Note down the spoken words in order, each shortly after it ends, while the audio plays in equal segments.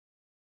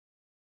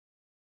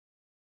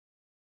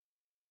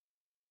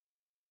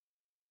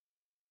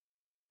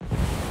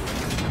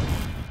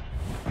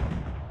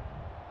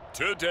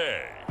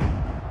today.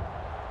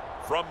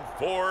 From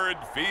Ford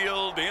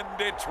Field in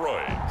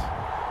Detroit,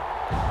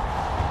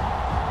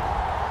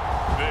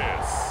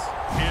 this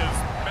is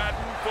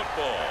Madden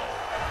Football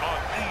on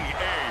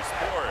EA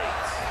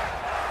Sports.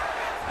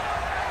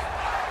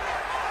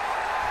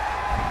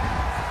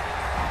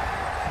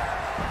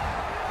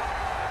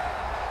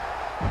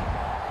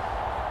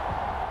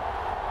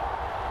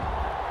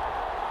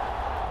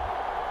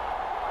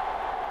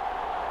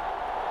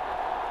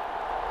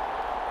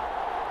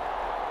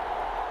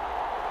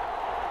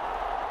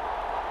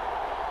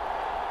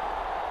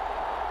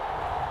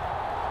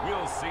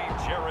 We'll see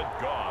Jared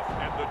Goff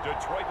and the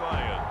Detroit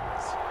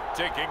Lions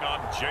taking on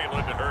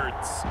Jalen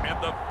Hurts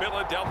and the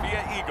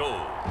Philadelphia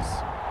Eagles.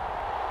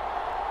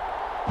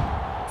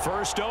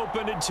 First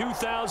opened in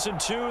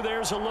 2002,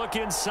 there's a look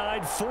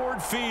inside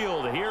Ford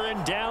Field here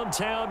in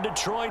downtown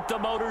Detroit, the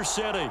Motor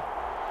City.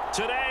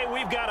 Today,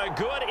 we've got a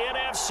good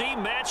NFC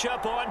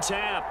matchup on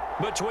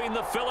tap between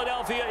the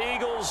Philadelphia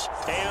Eagles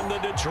and the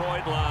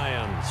Detroit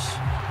Lions.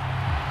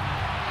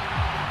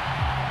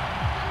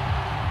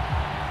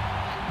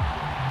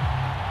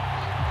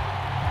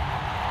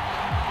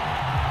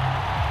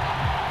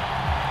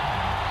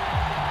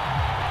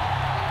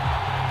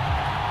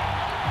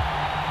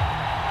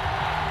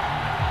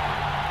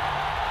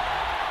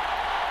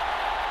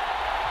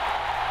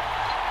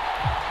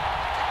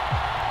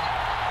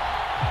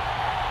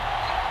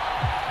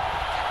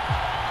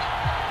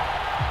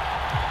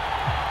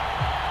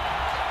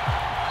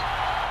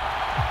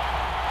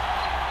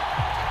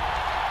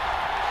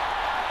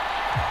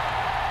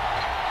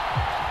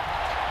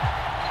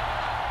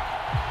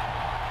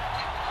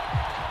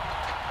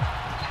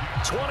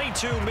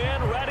 Two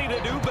men ready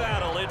to do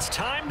battle. It's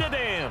time to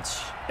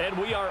dance. And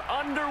we are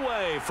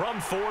underway from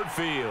Ford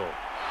Field.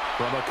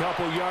 From a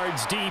couple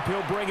yards deep,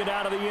 he'll bring it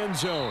out of the end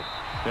zone.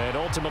 And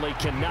ultimately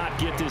cannot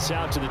get this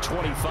out to the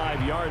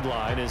 25-yard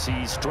line as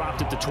he's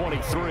dropped at the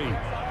 23.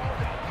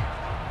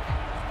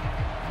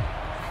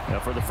 Now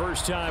for the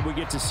first time, we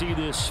get to see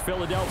this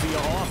Philadelphia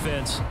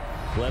offense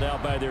led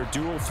out by their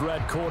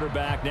dual-threat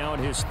quarterback now in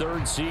his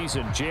third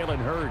season, Jalen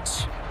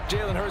Hurts.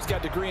 Jalen Hurts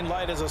got the green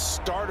light as a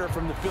starter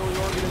from the Philly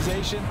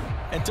organization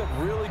and took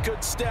really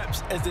good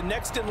steps as the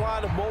next in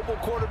line of mobile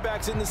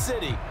quarterbacks in the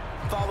city,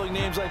 following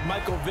names like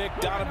Michael Vick,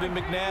 Donovan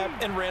McNabb,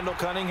 and Randall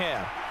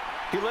Cunningham.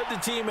 He led the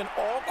team in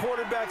all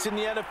quarterbacks in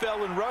the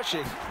NFL in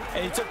rushing,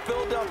 and he took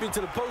Philadelphia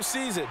to the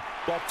postseason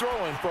while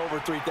throwing for over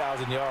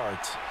 3,000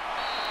 yards.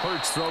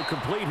 Hurts throw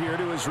complete here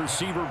to his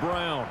receiver,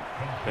 Brown.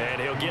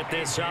 And he'll get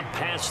this up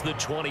past the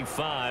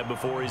 25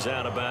 before he's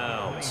out of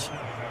bounds.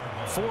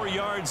 4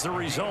 yards the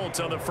result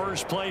on the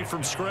first play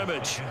from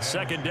scrimmage.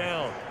 Second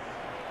down.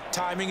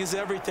 Timing is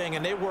everything,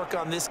 and they work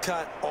on this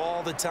cut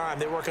all the time.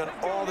 They work on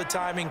all the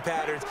timing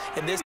patterns,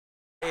 and this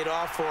paid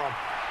off for them.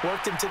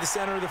 Worked him to the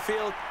center of the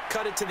field,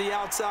 cut it to the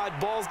outside,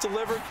 ball's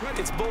delivered.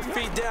 It's both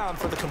feet down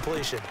for the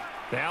completion.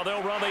 Now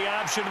they'll run the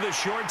option to the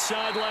short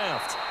side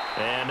left.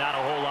 And not a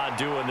whole lot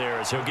doing there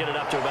as he'll get it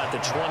up to about the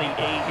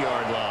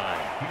 28-yard line.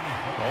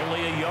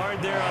 Only a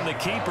yard there on the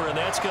keeper, and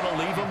that's going to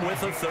leave him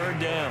with a third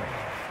down.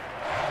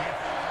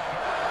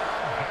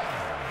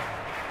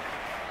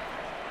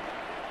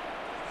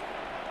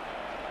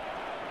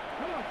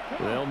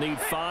 They'll need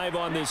 5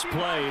 on this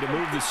play to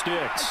move the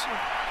sticks.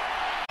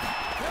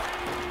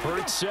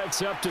 Hurts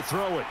sets up to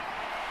throw it.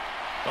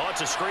 Oh,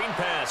 it's a screen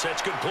pass.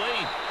 That's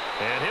complete.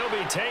 And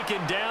he'll be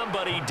taken down,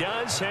 but he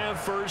does have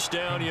first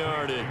down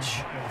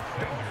yardage.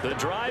 The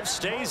drive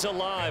stays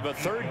alive, a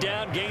third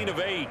down gain of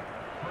 8.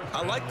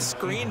 I like the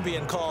screen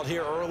being called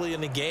here early in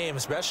the game,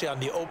 especially on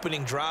the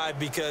opening drive,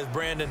 because,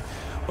 Brandon,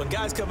 when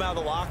guys come out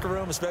of the locker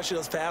room, especially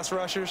those pass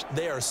rushers,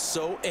 they are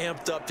so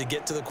amped up to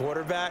get to the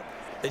quarterback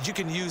that you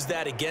can use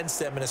that against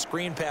them, and a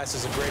screen pass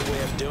is a great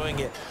way of doing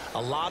it.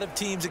 A lot of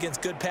teams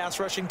against good pass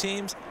rushing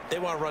teams, they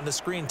want to run the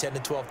screen 10 to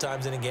 12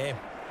 times in a game.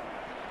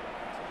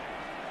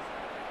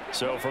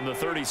 So from the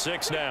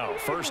 36 now,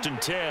 1st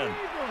and 10.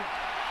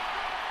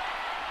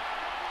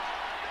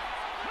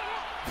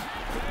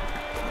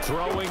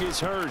 Throwing is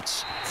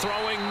Hurts.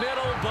 Throwing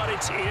middle, but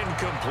it's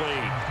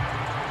incomplete.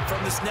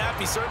 From the snap,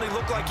 he certainly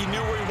looked like he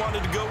knew where he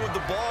wanted to go with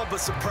the ball,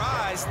 but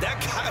surprise, that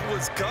guy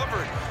was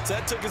covered. So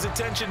that took his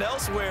attention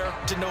elsewhere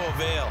to no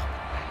avail.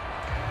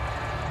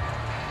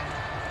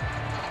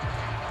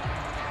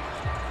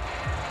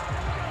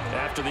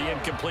 After the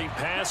incomplete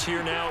pass,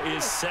 here now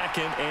is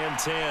 2nd and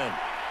 10.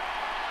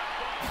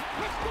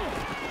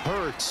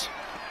 Hurts.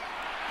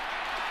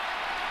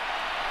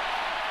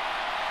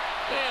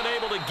 And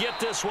able to get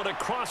this one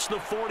across the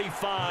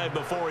 45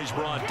 before he's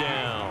brought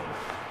down.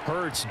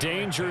 Hurts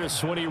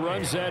dangerous when he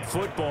runs that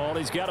football.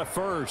 He's got a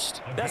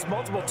first. That's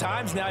multiple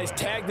times now. He's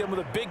tagged them with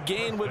a big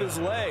gain with his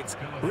legs.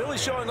 Really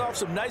showing off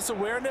some nice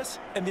awareness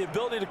and the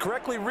ability to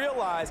correctly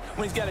realize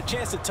when he's got a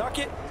chance to tuck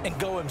it and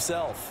go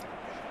himself.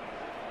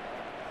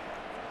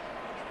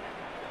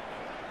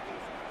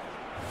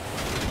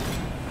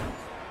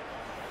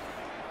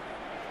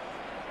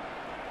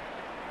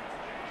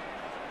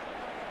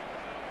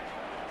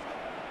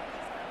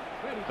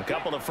 A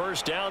couple of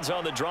first downs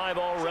on the drive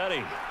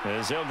already,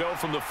 as they'll go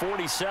from the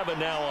 47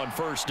 now on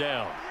first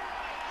down.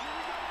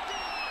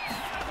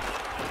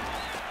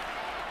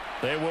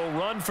 They will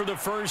run for the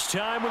first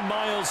time with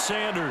Miles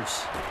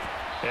Sanders.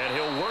 And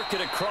he'll work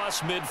it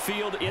across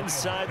midfield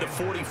inside the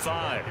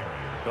 45.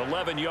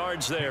 11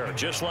 yards there,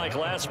 just like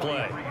last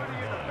play.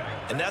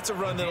 And that's a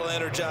run that'll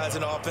energize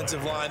an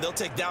offensive line. They'll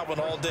take that one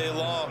all day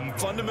long.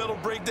 Fundamental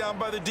breakdown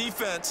by the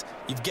defense.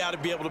 You've got to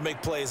be able to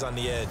make plays on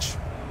the edge.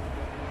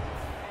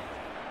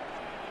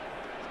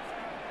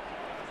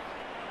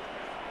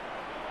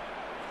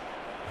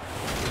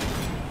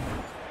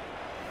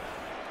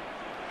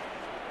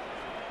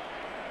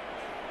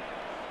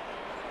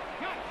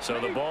 So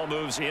the ball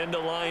moves into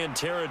Lion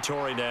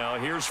territory now.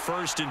 Here's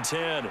 1st and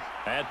 10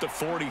 at the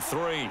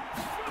 43.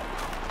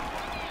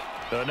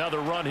 Another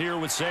run here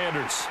with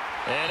Sanders.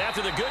 And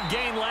after the good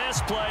gain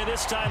last play,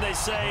 this time they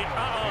say,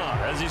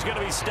 as he's going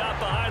to be stopped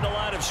behind the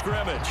line of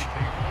scrimmage.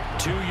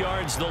 2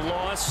 yards the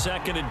loss,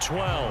 2nd and 12.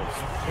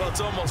 Well,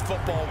 it's almost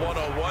football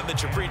 101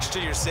 that you preach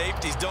to your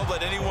safeties. Don't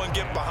let anyone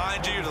get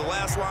behind you. You're the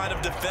last line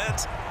of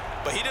defense.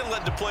 But he didn't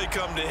let the play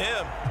come to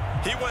him.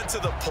 He went to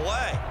the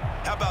play.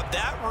 How about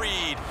that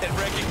read and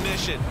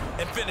recognition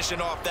and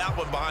finishing off that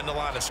one behind the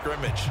line of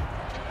scrimmage?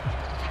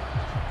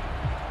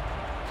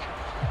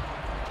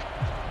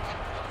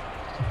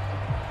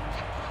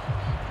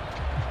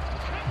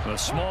 A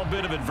small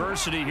bit of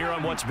adversity here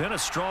on what's been a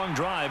strong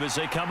drive as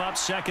they come up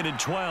 2nd and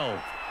 12.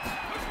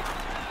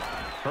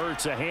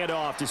 Hurts a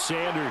handoff to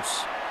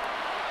Sanders.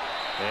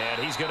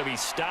 And he's going to be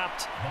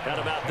stopped at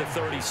about the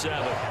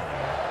 37.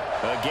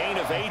 A gain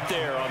of 8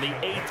 there on the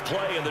 8th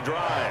play of the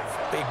drive.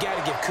 But you got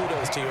to give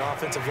kudos to your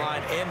offensive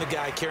line and the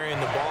guy carrying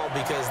the ball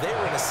because they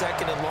were in a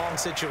 2nd and long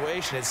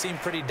situation. It seemed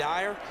pretty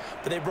dire,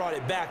 but they brought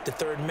it back to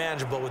 3rd and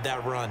manageable with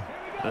that run.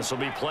 This will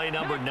be play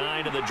number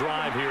 9 of the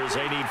drive here as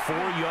they need 4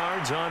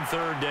 yards on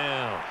 3rd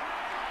down.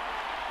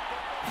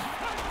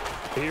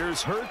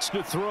 Here's Hurts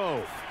to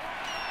throw.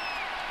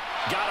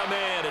 Got a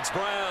man. It's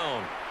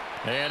Brown.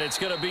 And it's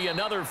going to be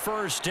another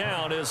first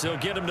down as they'll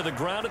get him to the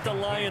ground at the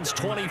Lions'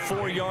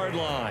 24-yard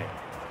line.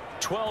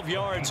 12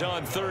 yards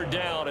on 3rd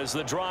down as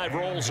the drive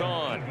rolls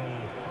on.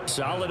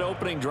 Solid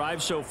opening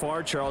drive so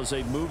far, Charles.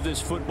 They've moved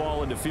this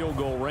football into field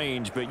goal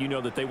range, but you know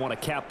that they want to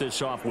cap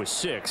this off with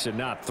 6 and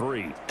not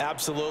 3.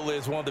 Absolutely.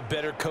 As one of the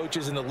better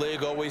coaches in the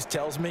league always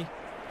tells me,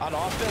 on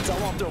offense, I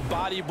want to throw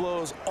body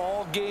blows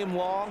all game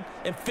long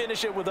and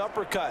finish it with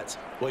uppercuts.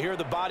 Well, here are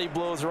the body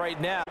blows right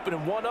now. But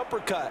in one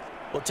uppercut,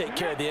 we'll take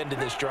care of the end of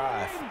this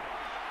drive.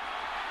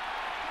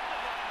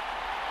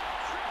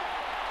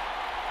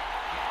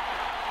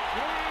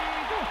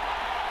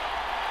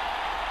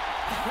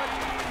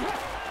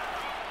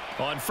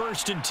 On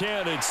 1st and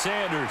 10, it's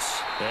Sanders.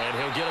 And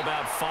he'll get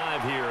about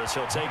 5 here as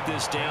he'll take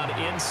this down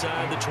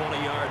inside the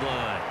 20-yard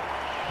line.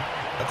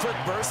 A quick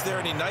burst there,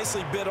 and he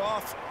nicely bit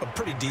off a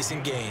pretty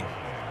decent gain.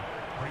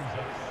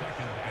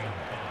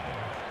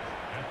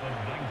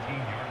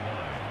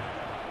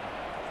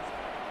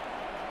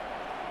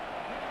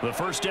 The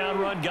first down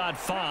run got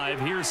 5.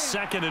 Here's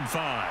 2nd and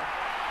 5.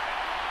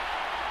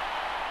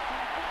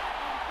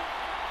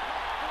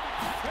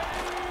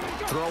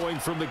 Throwing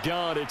from the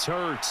gun, it's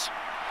Hurts.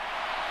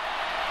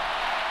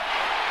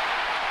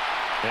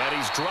 And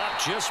he's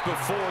dropped just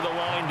before the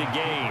line to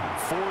gain.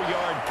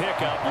 4-yard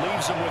pickup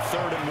leaves him with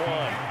 3rd and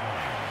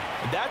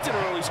 1. That's an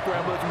early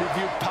scramble that can be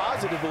viewed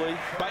positively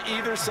by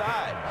either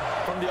side.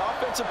 From the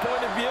offensive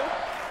point of view,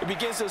 it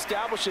begins to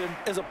establish him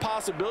as a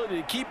possibility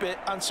to keep it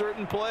on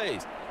certain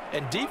plays.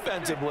 And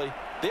defensively,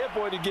 they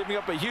avoided giving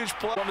up a huge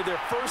play. One of their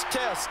first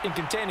tests in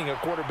containing a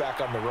quarterback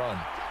on the run.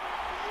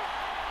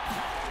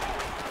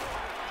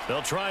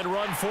 They'll try and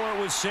run for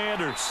it with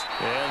Sanders.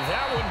 And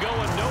that one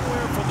going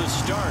nowhere from the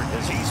start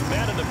as he's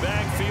met in the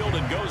backfield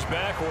and goes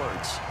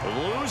backwards.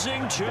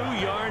 Losing 2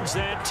 yards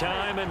that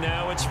time, and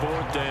now it's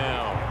 4th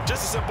down.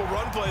 Just a simple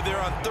run play there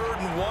on 3rd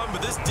and 1,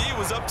 but this D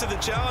was up to the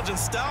challenge and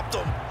stopped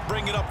him,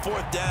 bringing up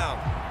 4th down.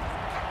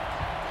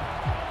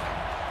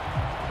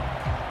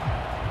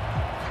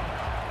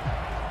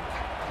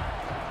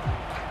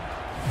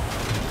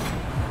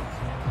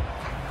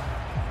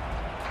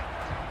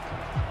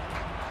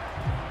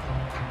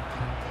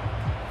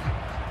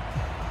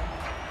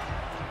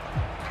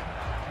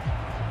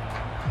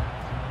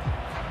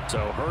 So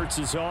Hurts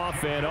is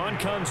off, and on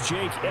comes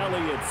Jake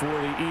Elliott for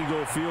the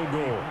Eagle field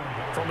goal.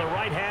 From the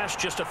right hash,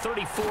 just a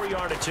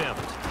 34-yard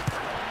attempt.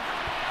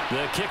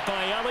 The kick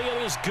by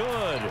Elliott is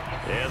good.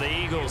 And the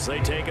Eagles, they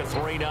take a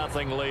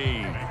 3-0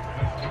 lead.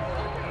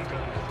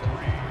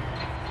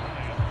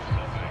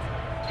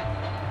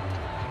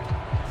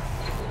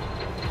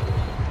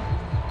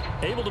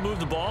 Able to move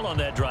the ball on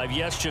that drive.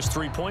 Yes, just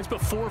 3 points, but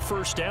 4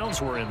 first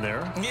downs were in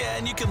there. Yeah,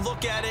 and you can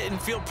look at it and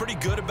feel pretty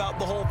good about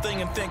the whole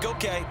thing and think,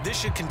 okay, this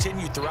should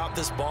continue throughout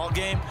this ball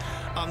game.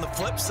 On the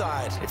flip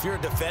side, if you're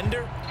a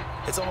defender,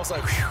 it's almost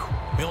like, whew,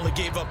 we only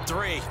gave up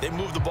 3. They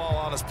moved the ball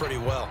on us pretty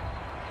well.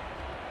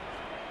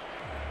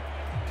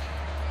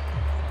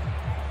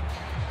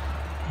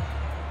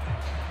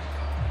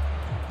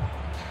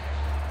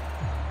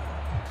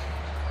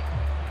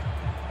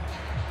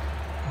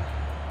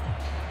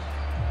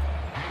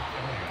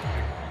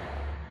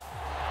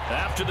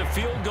 After the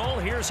field goal,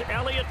 here's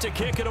Elliott to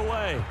kick it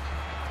away.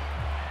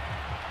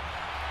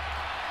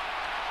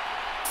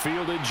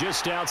 Fielded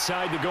just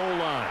outside the goal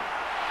line.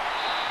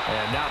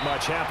 And not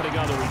much happening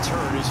on the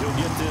return as he'll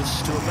get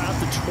this to about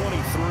the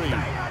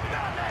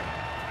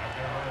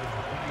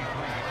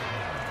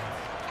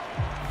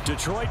 23.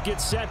 Detroit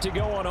gets set to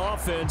go on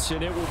offense,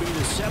 and it will be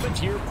the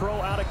 7th-year pro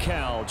out of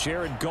Cal,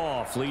 Jared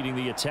Goff, leading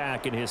the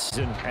attack in his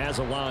season as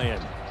a Lion.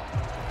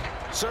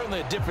 Certainly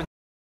a different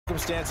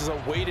circumstances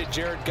awaited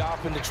Jared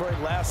Goff in Detroit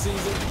last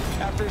season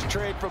after his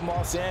trade from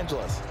Los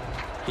Angeles.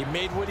 He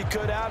made what he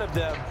could out of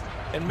them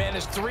and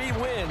managed 3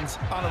 wins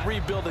on a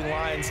rebuilding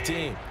Lions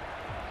team.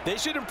 They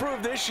should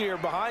improve this year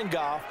behind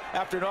Goff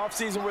after an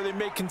offseason where they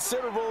made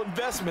considerable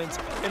investments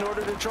in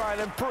order to try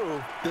and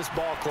improve this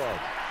ball club.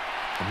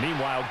 And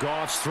meanwhile,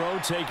 Goff's throw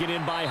taken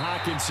in by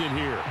Hockenson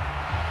here.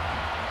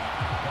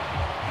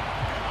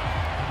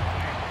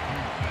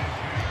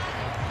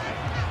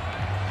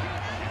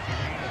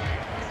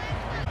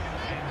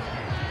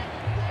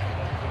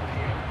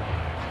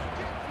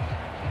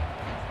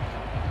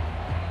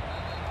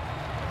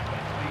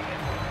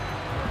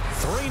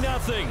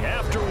 Nothing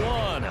after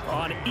 1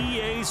 on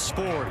EA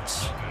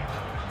Sports.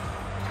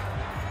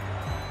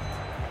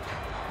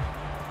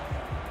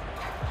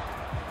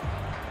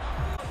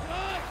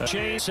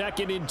 Change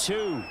 2nd and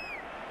 2.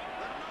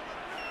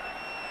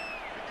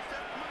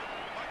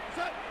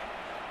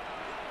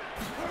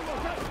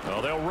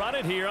 Well, they'll run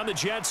it here on the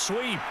jet sweep.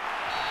 They'll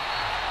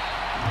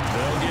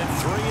get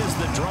 3 as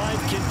the drive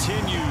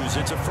continues.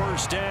 It's a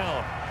first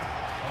down.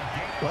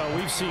 Well,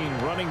 we've seen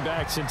running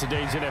backs in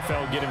today's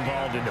NFL get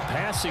involved in the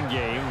passing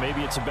game.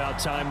 Maybe it's about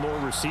time more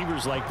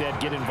receivers like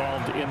that get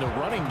involved in the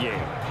running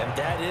game. And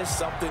that is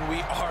something we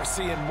are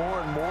seeing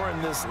more and more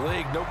in this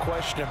league, no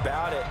question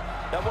about it.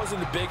 That wasn't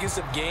the biggest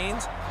of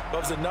gains, but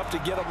it was enough to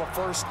get them a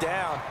first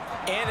down.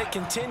 And it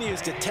continues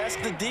to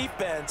test the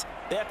defense.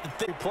 They have to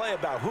think play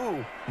about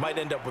who might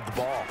end up with the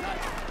ball.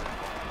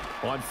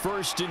 On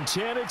 1st and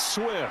 10, it's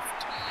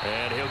Swift.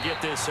 And he'll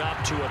get this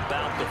up to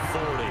about the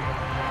 40.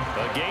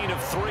 A gain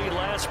of 3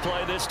 last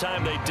play. This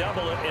time they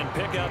double it and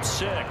pick up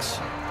 6.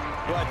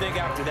 Well, I think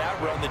after that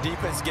run, the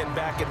defense is getting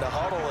back in the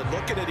huddle and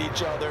looking at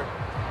each other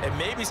and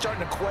maybe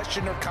starting to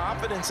question their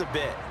confidence a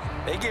bit.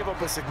 They gave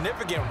up a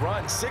significant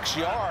run, 6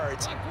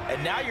 yards,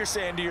 and now you're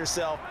saying to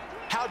yourself,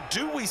 how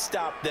do we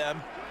stop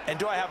them, and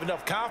do I have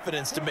enough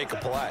confidence to make a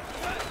play?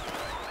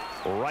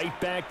 Right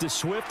back to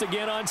Swift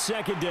again on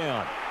 2nd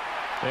down.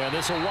 And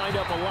this will wind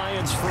up a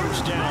Lions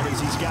first down as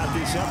he's got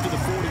this up to the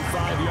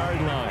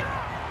 45-yard line.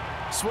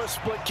 Swift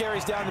split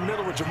carries down the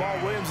middle with Jamal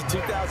Williams in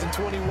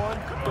 2021,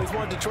 but he's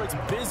one of Detroit's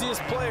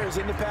busiest players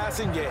in the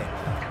passing game.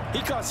 He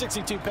caught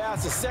 62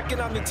 passes,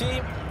 2nd on the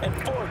team, and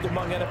 4th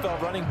among NFL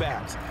running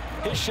backs.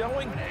 His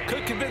showing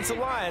could convince the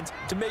Lions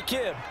to make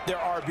him their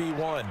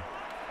RB1.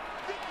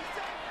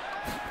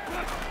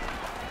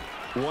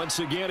 Once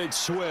again, it's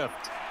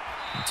Swift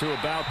to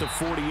about the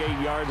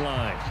 48-yard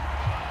line.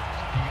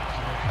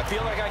 I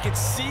feel like I could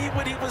see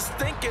what he was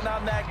thinking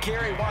on that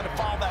carry. Wanted to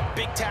follow that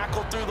big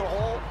tackle through the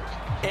hole.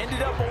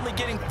 Ended up only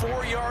getting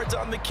 4 yards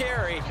on the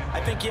carry.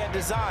 I think he had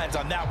designs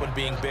on that one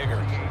being bigger.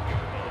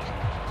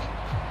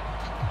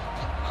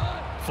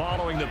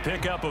 Following the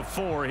pickup of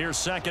 4, here's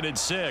 2nd and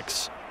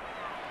 6.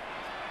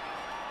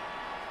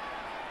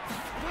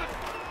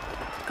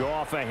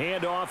 Goff, a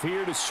handoff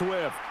here to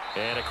Swift.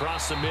 And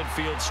across the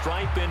midfield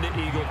stripe into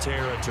Eagle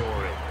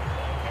territory.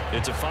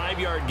 It's a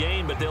 5-yard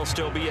gain, but they'll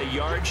still be a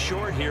yard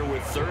short here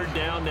with 3rd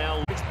down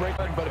now.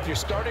 But if your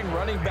starting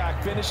running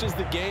back finishes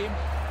the game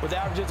with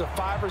averages of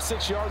 5 or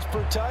 6 yards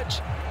per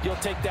touch, you'll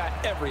take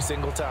that every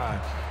single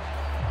time.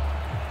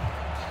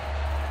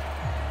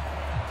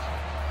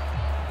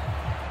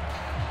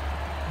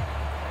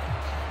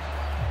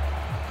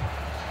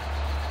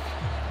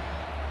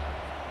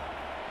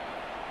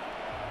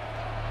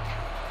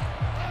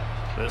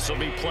 This will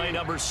be play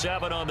number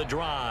 7 on the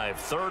drive.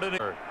 3rd and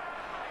 8.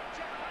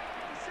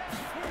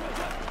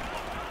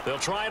 They'll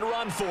try and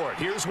run for it.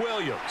 Here's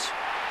Williams.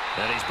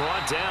 And he's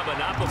brought down, but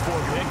not before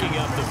picking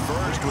up the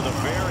first with a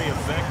very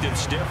effective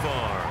stiff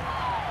arm.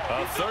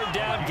 A 3rd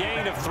down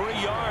gain of 3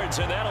 yards,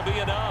 and that'll be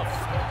enough.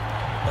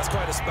 That's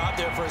quite a spot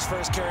there for his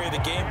first carry of the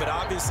game, but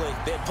obviously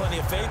they had plenty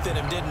of faith in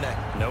him, didn't they?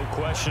 No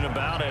question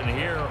about it. And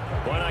here,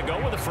 why not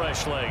go with the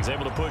fresh legs?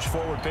 Able to push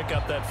forward, pick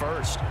up that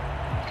first.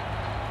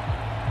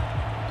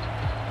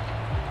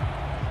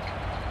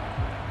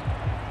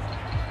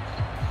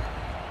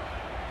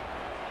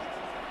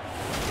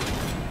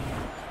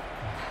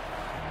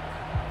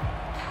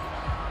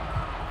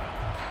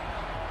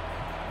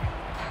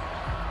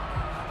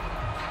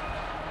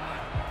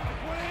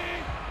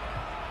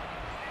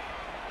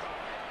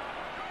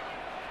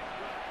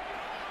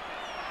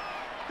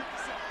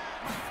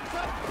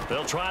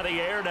 They'll try the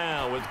air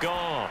now with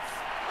Goff.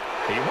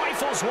 He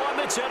rifles one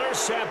that's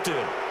intercepted.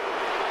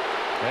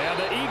 And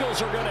the Eagles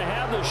are going to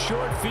have the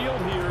short field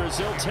here as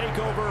they'll take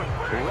over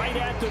right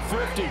at the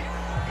 50.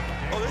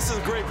 Oh, this is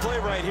a great play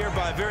right here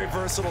by a very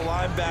versatile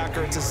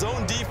linebacker. It's a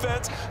zone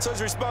defense, so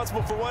he's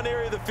responsible for one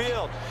area of the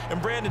field.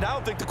 And Brandon, I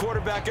don't think the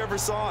quarterback ever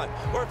saw him.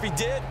 Or if he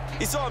did,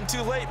 he saw him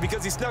too late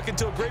because he snuck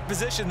into a great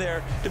position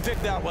there to pick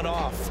that one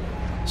off.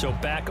 So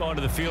back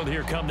onto the field,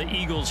 here come the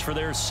Eagles for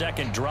their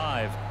second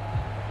drive.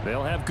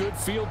 They'll have good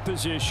field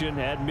position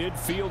at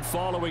midfield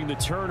following the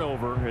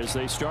turnover as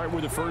they start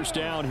with a first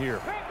down here.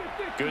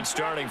 Good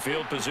starting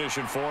field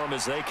position for them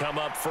as they come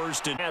up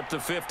first and at the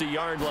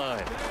 50-yard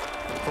line.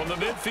 From the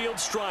midfield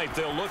stripe,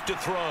 they'll look to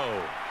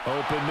throw.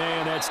 Open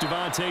man, that's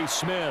Devontae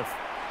Smith.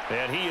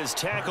 And he is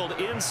tackled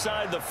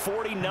inside the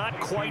 40, not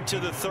quite to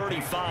the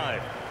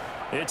 35.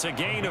 It's a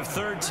gain of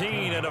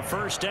 13 and a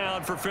first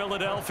down for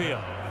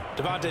Philadelphia.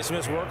 Devontae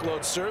Smith's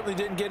workload certainly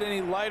didn't get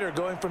any lighter,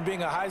 going from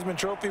being a Heisman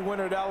Trophy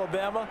winner at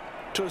Alabama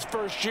to his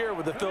first year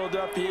with the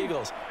Philadelphia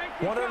Eagles.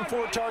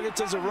 104 targets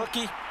as a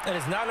rookie, and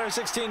his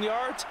 916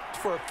 yards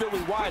for a Philly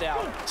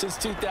wideout since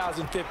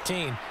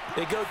 2015.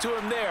 They go to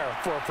him there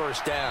for a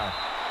first down.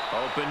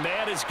 Open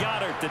man is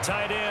Goddard, the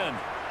tight end.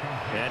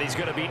 And he's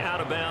going to be out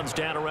of bounds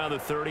down around the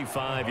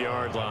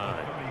 35-yard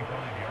line.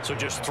 So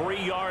just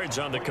 3 yards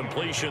on the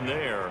completion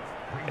there,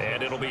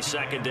 and it'll be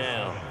second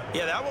down.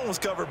 Yeah, that one was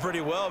covered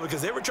pretty well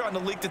because they were trying to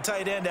leak the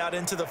tight end out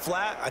into the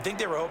flat. I think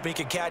they were hoping he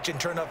could catch and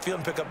turn upfield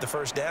and pick up the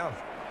first down.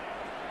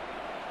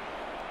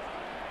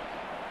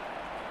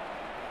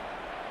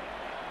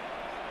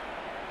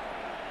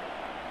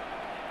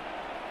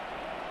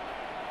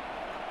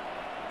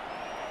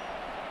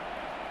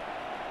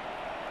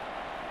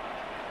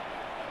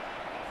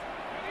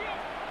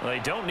 They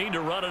don't need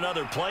to run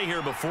another play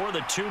here before the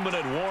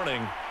 2-minute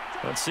warning.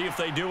 Let's see if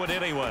they do it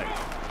anyway.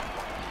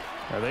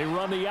 They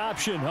run the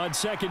option on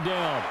second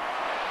down.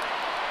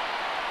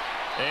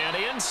 And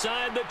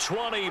inside the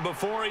 20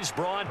 before he's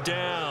brought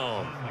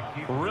down.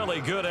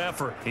 Really good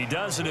effort. He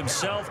does it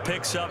himself,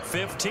 picks up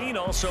 15,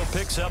 also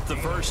picks up the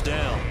first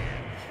down.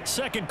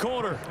 Second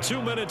quarter,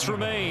 2 minutes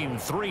remain,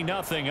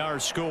 3-0 our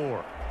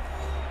score.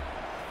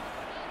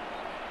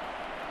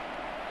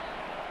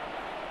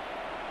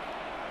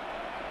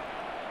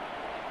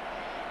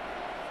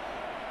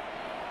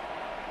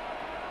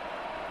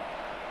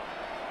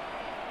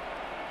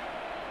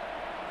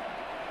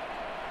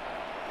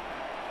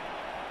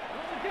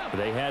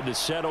 They had to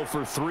settle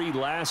for 3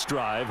 last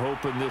drive,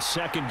 hoping this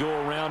second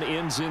go-around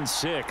ends in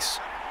 6.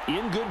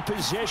 In good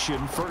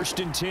position,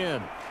 first and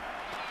 10.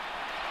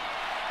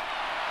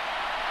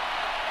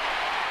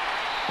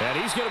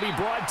 And he's going to be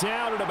brought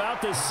down at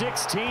about the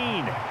 16.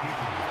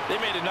 They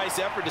made a nice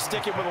effort to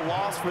stick him with a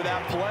loss for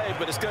that play,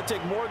 but it's going to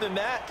take more than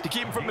that to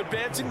keep him from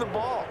advancing the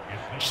ball.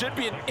 Should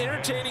be an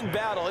entertaining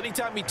battle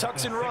anytime he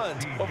tucks and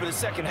runs over the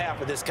second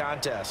half of this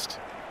contest.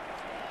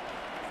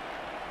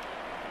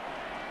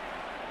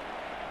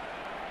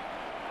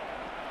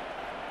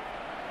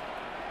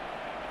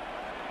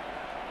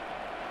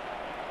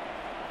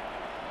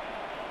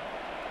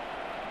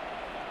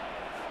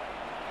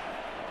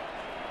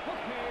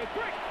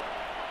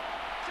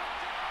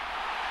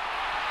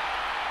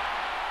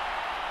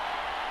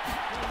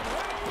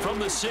 From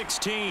the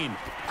 16,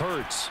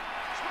 Hurts.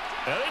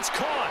 And it's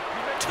caught.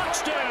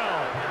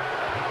 Touchdown.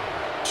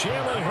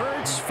 Jalen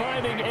Hurts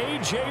finding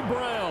A.J.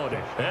 Brown.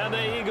 And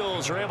the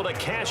Eagles are able to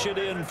cash it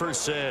in for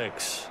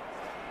 6.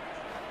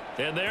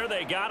 And there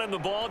they got him the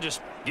ball.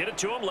 Just get it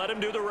to him, let him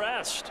do the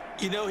rest.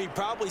 You know, he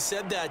probably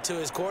said that to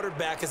his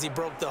quarterback as he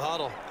broke the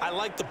huddle. I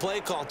like the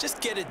play call. Just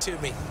get it to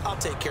me. I'll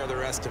take care of the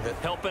rest of it.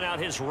 Helping out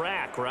his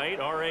rack, right?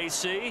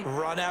 R-A-C?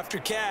 Run after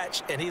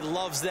catch, and he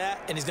loves that,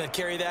 and he's going to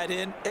carry that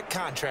in at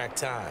contract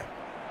time.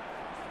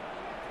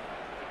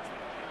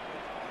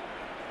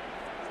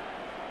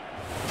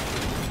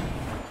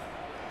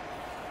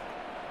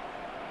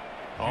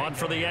 On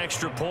for the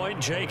extra point,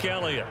 Jake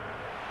Elliott.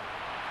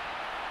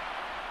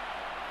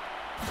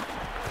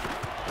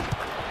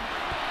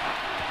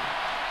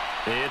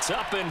 It's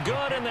up and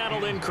good, and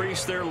that'll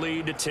increase their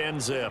lead to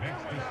 10-zip.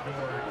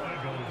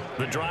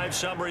 The drive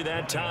summary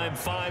that time,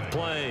 5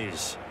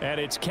 plays. And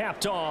it's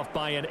capped off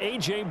by an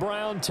A.J.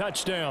 Brown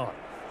touchdown.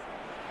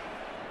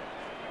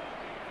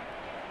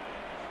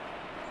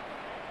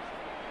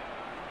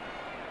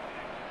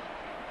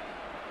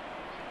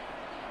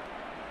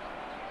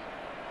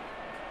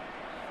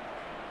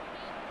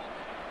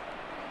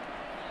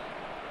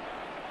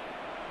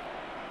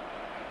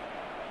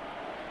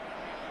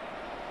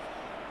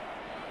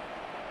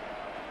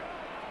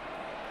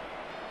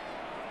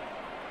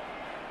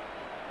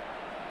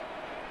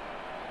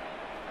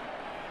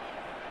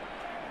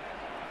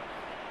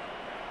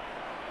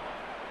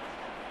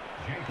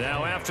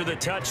 Now after the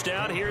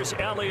touchdown, here's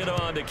Elliott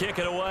on to kick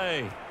it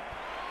away.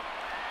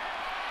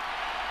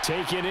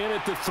 Taken in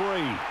at the 3.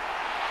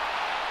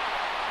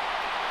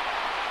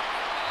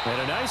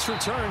 And a nice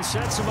return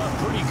sets him up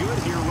pretty good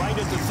here right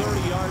at the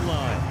 30-yard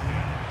line.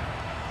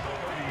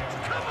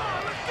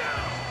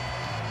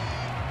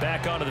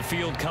 Back onto the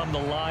field come the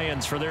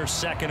Lions for their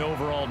second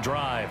overall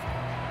drive.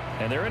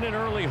 And they're in an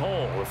early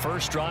hole. The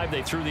first drive,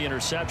 they threw the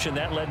interception.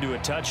 That led to a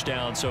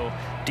touchdown, so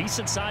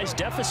decent-sized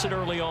deficit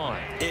early on.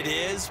 It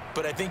is,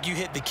 but I think you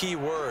hit the key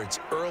words,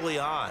 early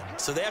on.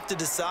 So they have to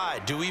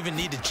decide, do we even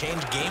need to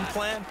change game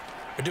plan,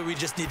 or do we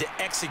just need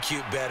to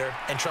execute better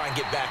and try and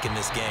get back in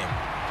this game?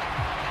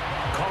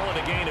 Call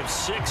it a gain of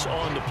 6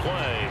 on the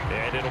play,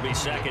 and it'll be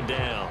second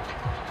down.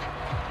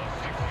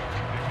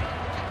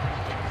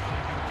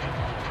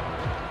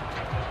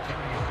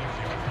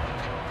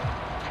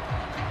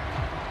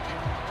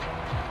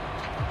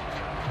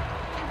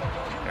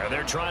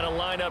 They're trying to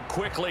line up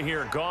quickly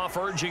here. Goff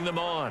urging them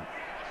on.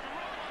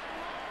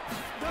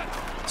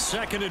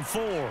 2nd and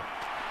 4.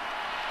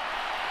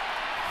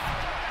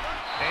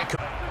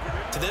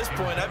 To this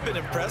point, I've been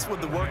impressed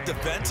with the work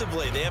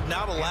defensively. They have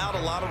not allowed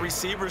a lot of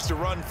receivers to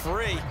run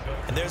free.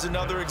 And there's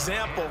another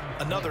example,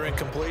 another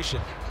incompletion.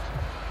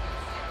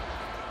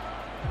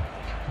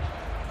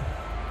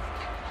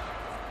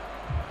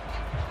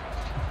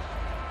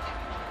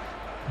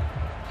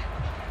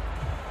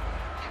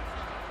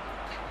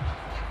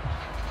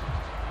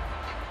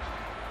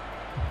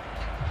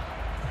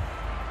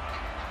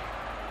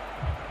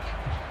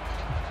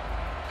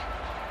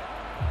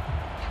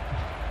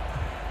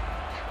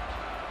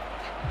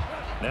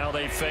 Now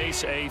they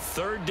face a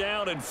 3rd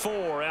down and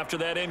 4 after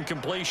that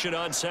incompletion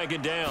on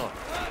 2nd down.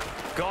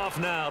 Goff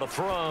now to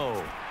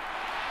throw.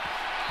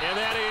 And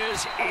that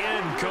is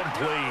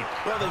incomplete.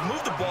 Well, they've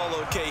moved the ball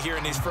okay here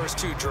in these first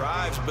 2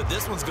 drives, but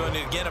this one's going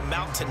to, again,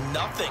 amount to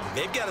nothing.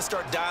 They've got to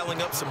start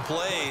dialing up some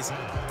plays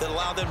that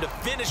allow them to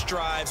finish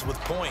drives with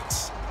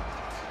points.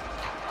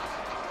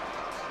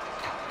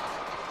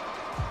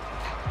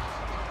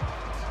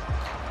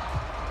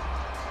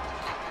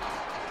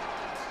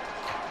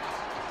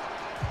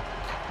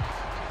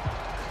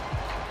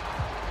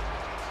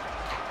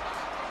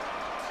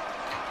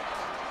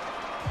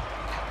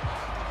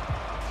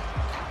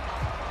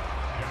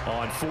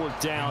 On 4th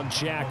down,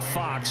 Jack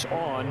Fox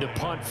on to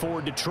punt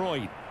for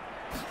Detroit.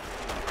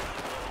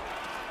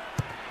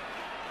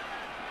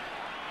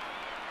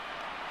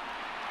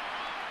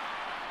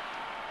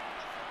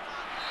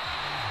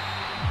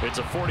 It's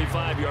a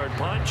 45-yard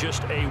punt,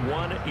 just a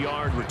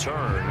 1-yard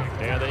return.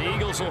 And the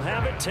Eagles will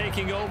have it,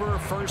 taking over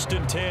 1st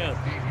and 10.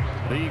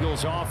 The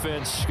Eagles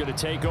offense going to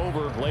take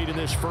over late in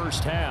this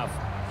first half.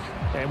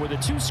 And with a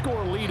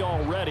 2-score lead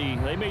already,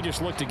 they may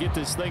just look to get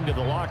this thing to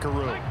the locker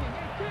room.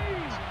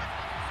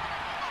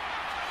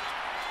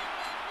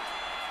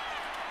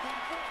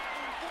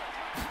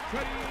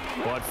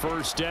 But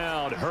 1st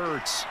down,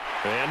 Hurts.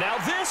 And now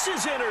this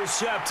is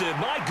intercepted.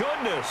 My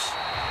goodness.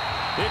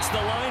 It's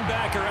the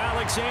linebacker,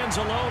 Alex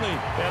Anzalone.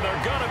 And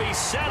they're going to be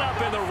set up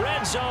in the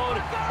red zone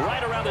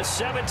right around the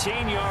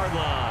 17-yard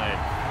line.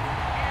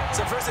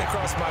 So first thing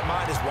crossed my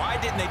mind is, why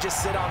didn't they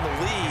just sit on the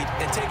lead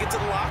and take it to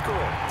the locker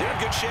room? They're in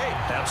good shape.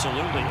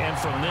 Absolutely. And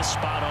from this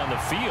spot on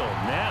the field,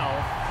 now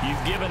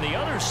you've given the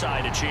other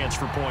side a chance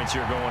for points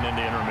here going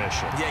into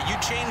intermission. Yeah, you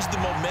changed the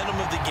momentum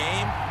of the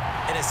game,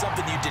 and it's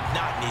something you did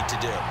not need to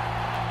do.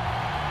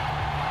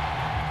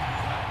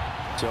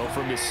 So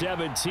from the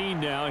 17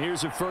 now,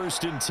 here's a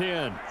 1st and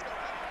 10.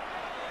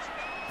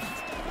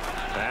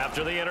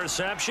 After the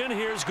interception,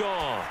 here's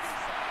Goff.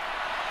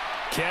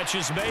 Catch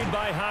is made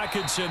by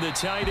Hockenson, the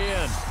tight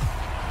end.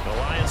 The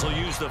Lions will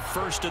use the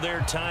first of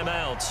their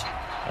timeouts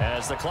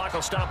as the clock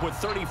will stop with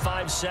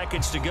 35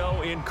 seconds to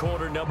go in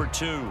quarter number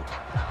 2.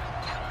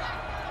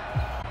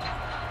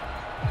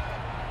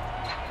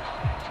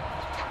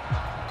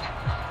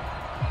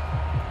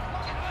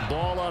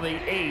 Ball on the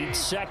 8,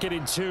 2nd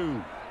and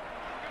 2.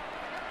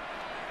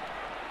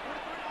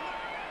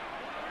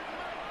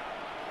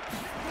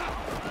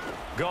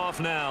 Goff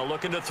now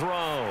looking to throw.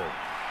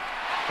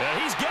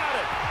 And he's got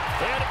it.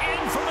 And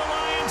in for the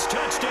Lions,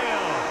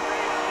 touchdown.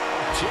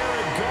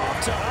 Jared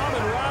Goff to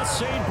Amon-Ra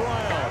St.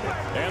 Brown.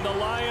 And the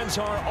Lions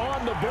are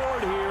on the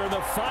board here in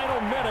the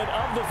final minute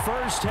of the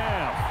first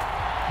half.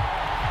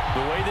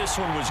 The way this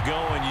one was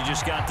going, you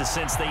just got the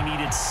sense they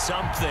needed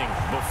something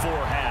before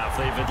half.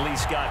 They've at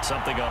least got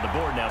something on the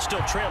board now.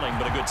 Still trailing,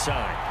 but a good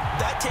sign.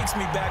 That takes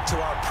me back to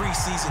our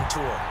preseason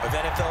tour of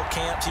NFL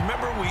camps. You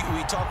remember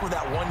we talked with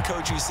that one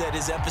coach who said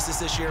his emphasis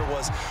this year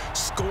was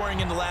scoring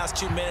in the last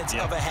 2 minutes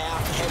of a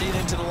half, heading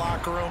into the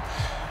locker room.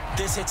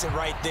 This hits it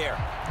right there.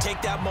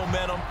 Take that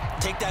momentum,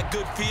 take that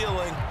good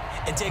feeling,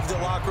 and take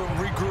the locker room,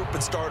 regroup,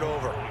 and start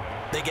over.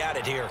 They got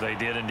it here. They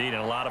did indeed,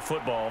 and a lot of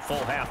football,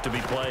 full half to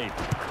be played.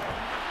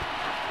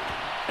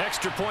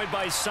 Extra point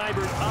by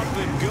Seibert, up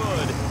and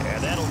good.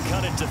 And that'll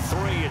cut it to 3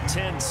 at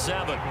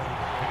 10-7.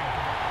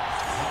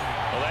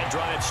 Well, that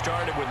drive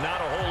started with not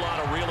a whole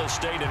lot of real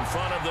estate in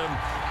front of them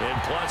in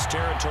plus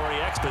territory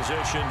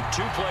exposition.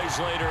 2 plays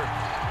later,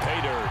 pay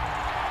dirt.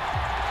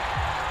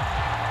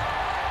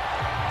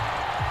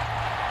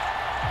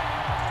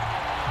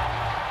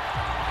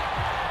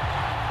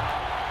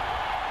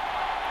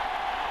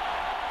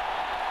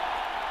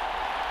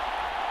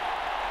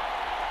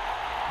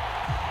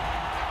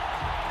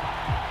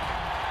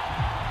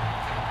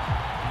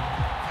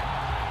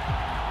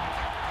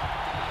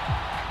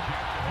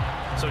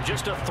 So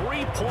just a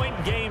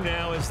 3-point game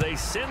now as they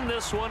send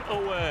this one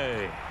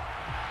away.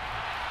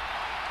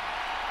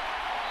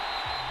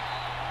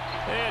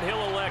 And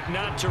he'll elect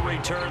not to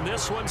return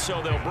this one,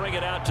 so they'll bring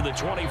it out to the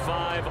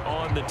 25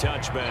 on the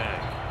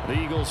touchback. The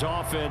Eagles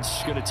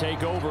offense going to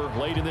take over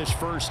late in this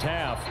first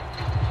half.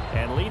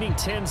 And leading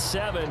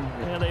 10-7,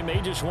 and they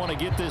may just want to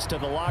get this to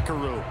the locker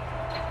room.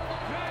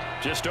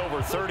 Just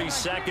over 30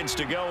 seconds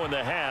to go in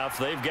the half.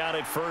 They've got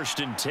it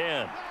 1st and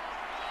 10.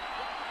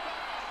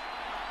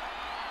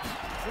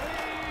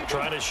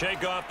 Trying to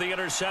shake off the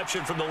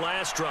interception from the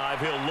last drive.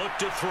 He'll look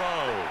to throw.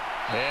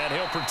 And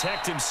he'll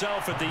protect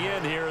himself at the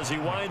end here as he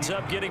winds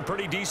up getting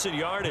pretty decent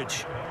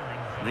yardage.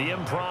 The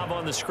improv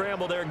on the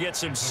scramble there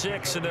gets him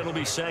 6, and it'll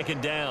be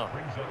 2nd down.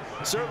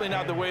 Certainly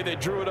not the way they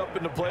drew it up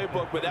in the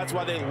playbook, but that's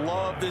why they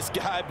love this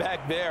guy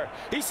back there.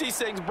 He sees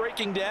things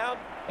breaking down,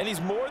 and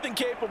he's more than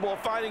capable of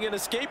finding an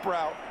escape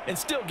route and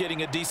still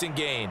getting a decent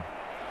gain.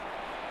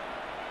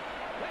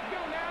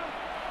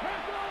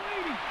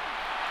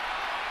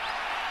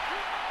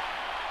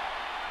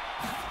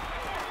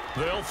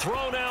 They'll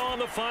throw now on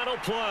the final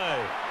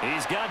play.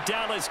 He's got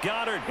Dallas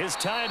Goedert, his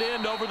tight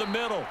end, over the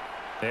middle.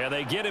 And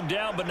they get him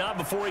down, but not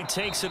before he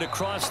takes it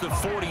across the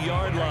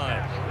 40-yard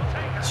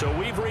line. So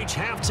we've reached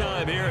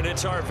halftime here, and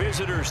it's our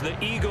visitors, the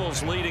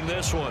Eagles, leading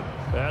this one.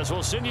 As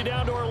we'll send you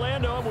down to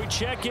Orlando, and we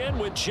check in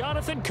with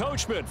Jonathan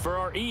Coachman for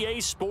our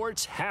EA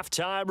Sports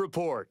Halftime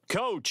Report.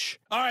 Coach.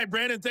 All right,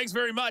 Brandon, thanks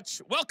very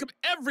much. Welcome,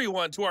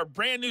 everyone, to our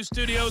brand-new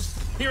studios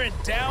here in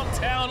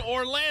downtown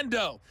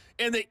Orlando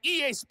in the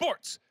EA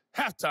Sports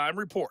Halftime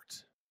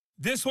Report.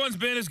 This one's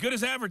been as good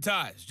as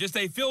advertised. Just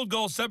a field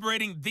goal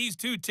separating these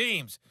two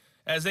teams,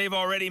 as they've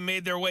already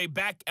made their way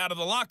back out of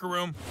the locker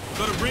room.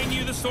 So to bring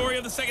you the story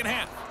of the second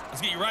half,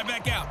 let's get you right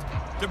back out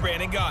to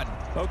Brandon Godden.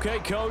 Okay,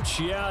 Coach.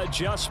 Yeah,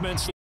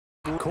 adjustments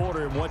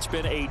quarter in what's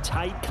been a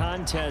tight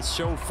contest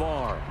so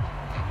far.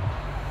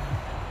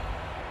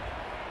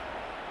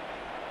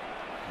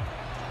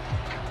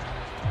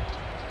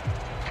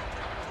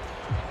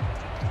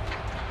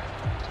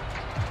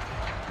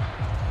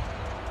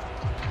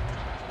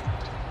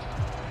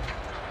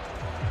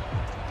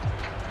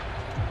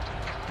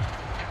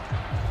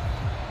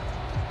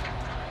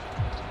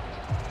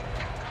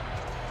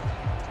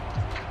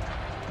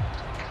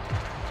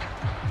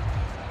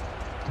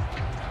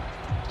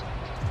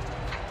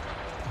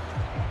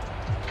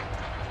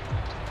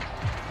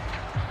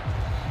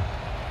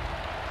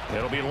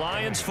 It'll be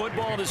Lions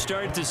football to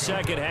start the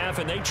second half,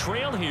 and they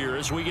trail here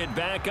as we get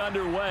back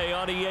underway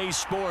on EA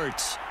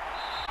Sports.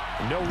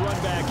 No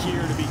run back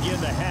here to begin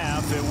the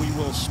half, and we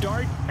will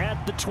start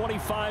at the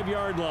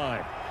 25-yard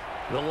line.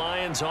 The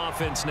Lions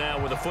offense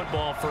now with a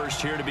football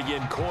first here to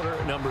begin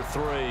quarter number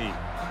 3.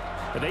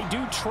 They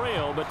do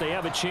trail, but they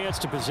have a chance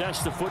to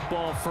possess the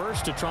football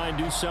first to try and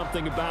do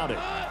something about it.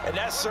 And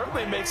that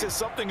certainly makes it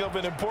something of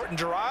an important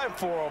drive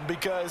for them,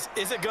 because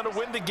is it going to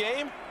win the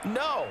game?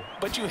 No,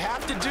 but you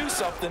have to do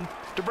something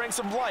to bring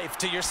some life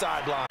to your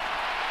sideline.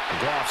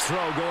 Goff's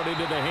throw going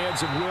into the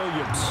hands of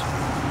Williams.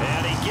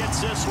 And he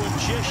gets this one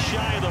just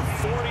shy of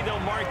the 40. They'll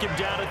mark him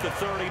down at the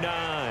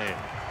 39.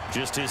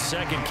 Just his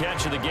second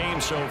catch of the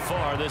game so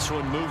far. This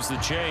one moves the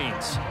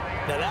chains.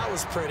 Now that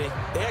was pretty.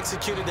 They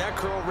executed that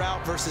curl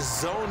route versus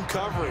zone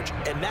coverage,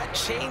 and that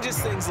changes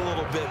things a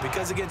little bit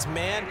because against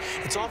man,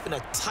 it's often a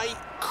tight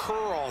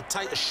curl,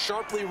 a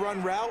sharply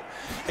run route.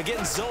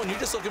 Against zone, you're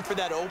just looking for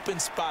that open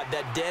spot,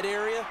 that dead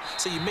area,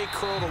 so you make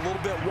curl a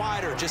little bit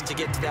wider just to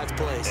get to that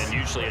place. And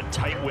usually a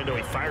tight window.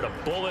 He fired a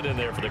bullet in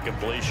there for the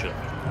completion.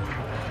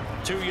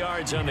 2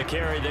 yards on the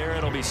carry there.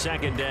 It'll be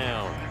second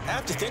down. I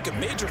have to think a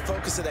major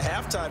focus of the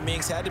halftime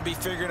meetings had to be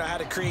figuring out how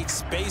to create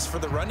space for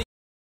the running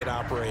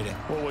operating.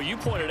 Well, what you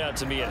pointed out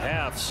to me at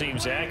half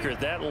seems accurate.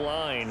 That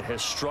line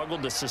has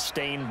struggled to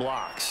sustain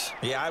blocks.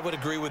 Yeah, I would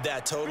agree with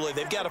that totally.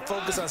 They've got to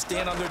focus on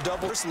staying on their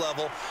double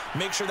level,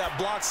 make sure that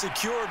block's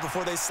secured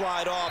before they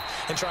slide off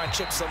and try and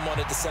chip someone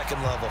at the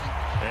second level.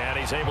 And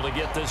he's able to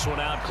get this one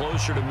out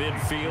closer to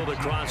midfield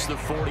across the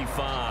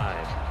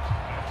 45.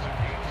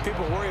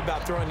 People worry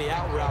about throwing the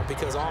out route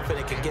because often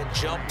it can get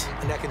jumped,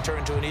 and that can turn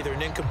into either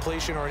an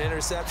incompletion or an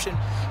interception,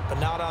 but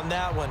not on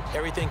that one.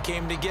 Everything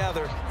came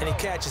together, and he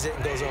catches it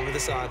and goes over the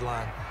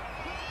sideline.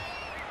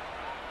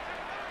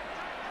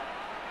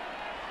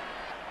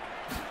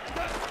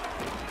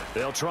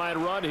 They'll try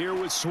and run here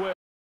with Swift.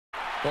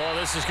 Well,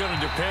 this is going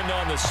to depend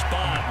on the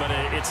spot, but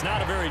it's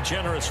not a very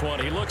generous one.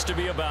 He looks to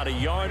be about a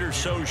yard or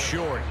so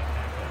short.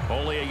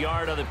 Only a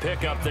yard on the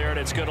pickup there, and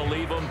it's going to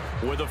leave him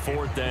with a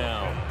 4th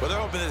down. Well, they're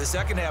hoping that the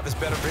second half is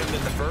better for him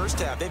than the first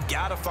half. They've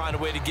got to find a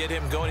way to get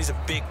him going. He's a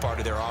big part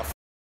of their offense.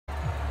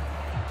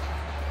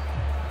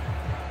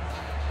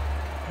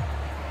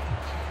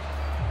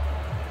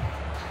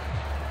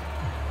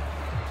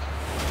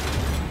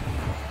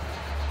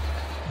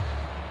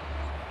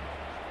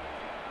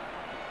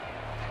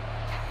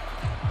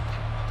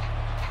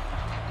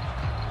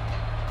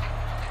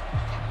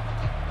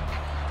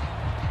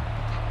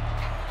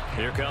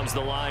 Here comes the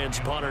Lions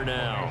punter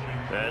now,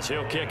 as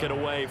he'll kick it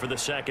away for the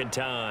second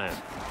time.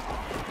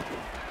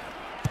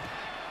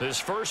 This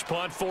first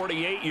punt,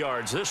 48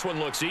 yards. This one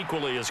looks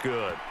equally as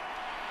good.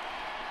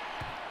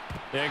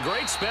 And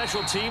great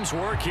special teams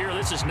work here.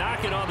 This is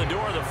knocking on the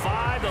door of the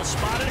 5. They'll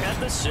spot it at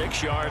the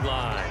 6-yard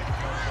line.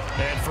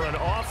 And for an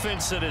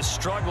offense that is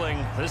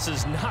struggling, this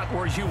is not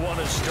where you want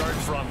to start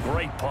from.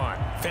 Great punt.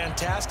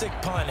 Fantastic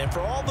punt. And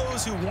for all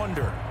those who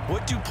wonder,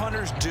 what do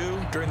punters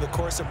do during the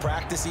course of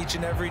practice each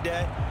and every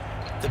day?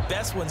 The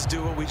best ones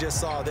do what we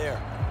just saw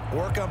there.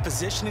 Work on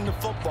positioning the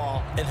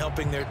football and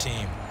helping their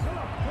team.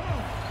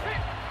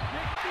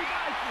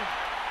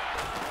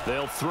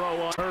 They'll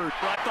throw on Hurt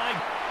right by,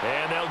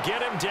 and they'll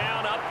get him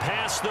down up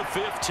past the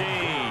 15.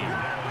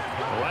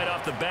 Right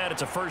off the bat,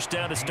 it's a first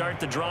down to start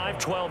the drive,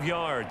 12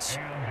 yards.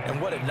 And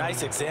what a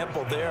nice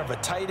example there of a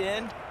tight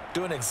end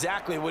doing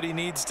exactly what he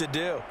needs to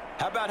do.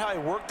 How about how he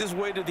worked his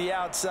way to the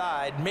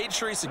outside, made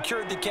sure he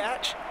secured the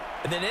catch,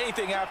 and then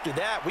anything after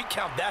that, we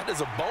count that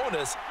as a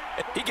bonus.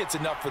 He gets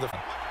enough for the...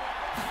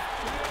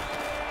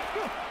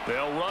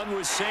 They'll run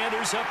with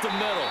Sanders up the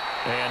middle.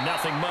 And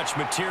nothing much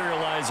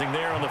materializing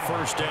there on the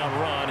first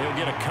down run. He'll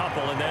get a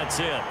couple, and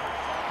that's it.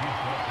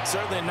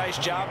 Certainly a nice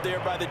job there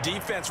by the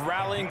defense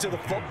rallying to the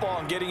football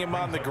and getting him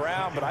on the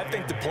ground. But I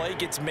think the play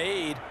gets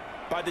made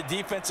by the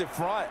defensive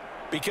front.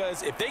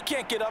 Because if they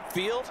can't get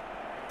upfield,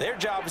 their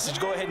job is to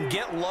go ahead and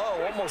get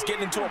low, almost get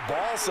into a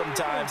ball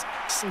sometimes,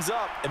 sends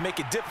up and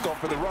make it difficult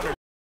for the runner.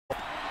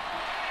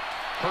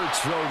 Hurts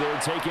throw there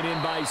taken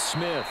in by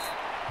Smith.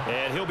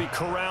 And he'll be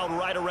corralled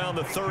right around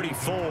the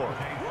 34.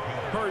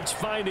 Hurts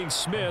finding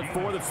Smith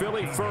for the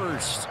Philly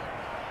first.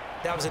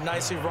 That was a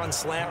nicely run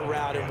slant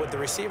route, and what the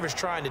receiver's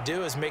trying to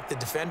do is make the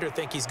defender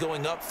think he's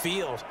going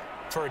upfield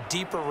for a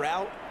deeper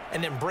route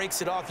and then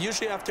breaks it off,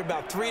 usually after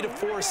about 3 to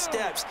 4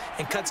 steps,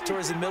 and cuts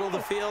towards the middle of the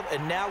field.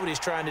 And now what he's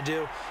trying to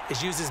do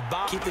is use his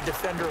body, keep the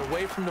defender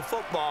away from the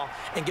football,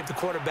 and give the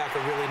quarterback a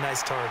really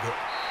nice target.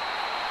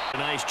 A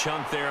nice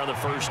chunk there on the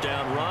first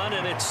down run,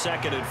 and it's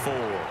 2nd and 4.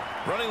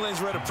 Running lanes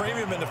were at a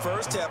premium in the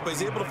first half, but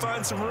he's able to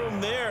find some room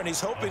there, and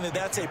he's hoping that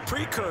that's a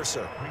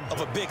precursor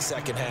of a big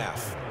second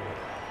half.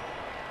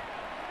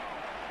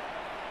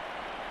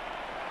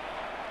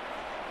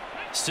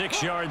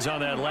 Six yards on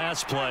that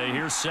last play.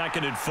 Here's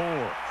 2nd and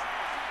 4.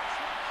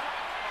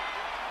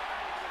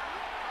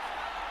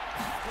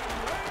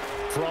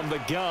 From the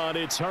gun,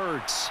 it's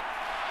Hurts.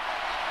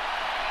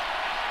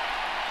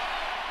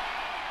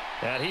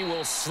 And he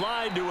will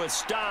slide to a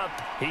stop.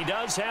 He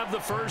does have the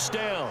first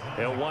down.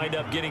 He'll wind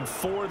up getting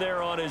 4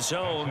 there on his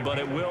own, but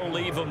it will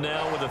leave him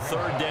now with a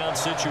 3rd down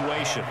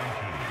situation.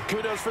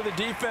 Kudos for the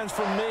defense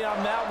from me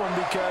on that one,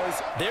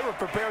 because they were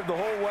prepared the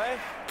whole way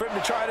for him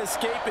to try to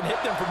escape and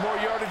hit them for more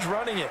yardage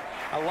running it.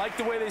 I like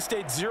the way they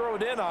stayed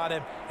zeroed in on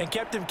him and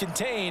kept him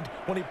contained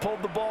when he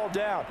pulled the ball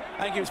down.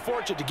 I think he was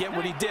fortunate to get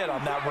what he did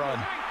on that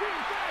run.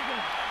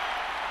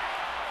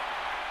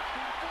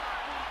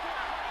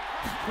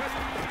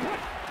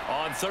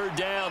 On 3rd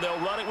down, they'll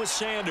run it with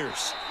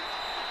Sanders.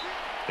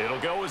 It'll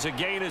go as a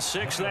gain of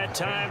 6 that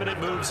time, and it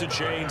moves the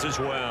chains as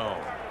well.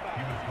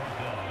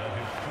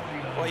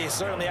 Well, you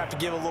certainly have to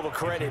give a little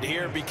credit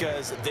here,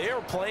 because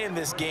they're playing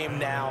this game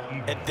now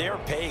at their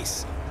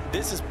pace.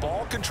 This is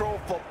ball control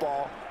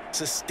football,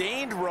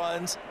 sustained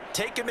runs,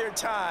 taking their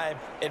time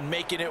and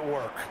making it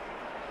work.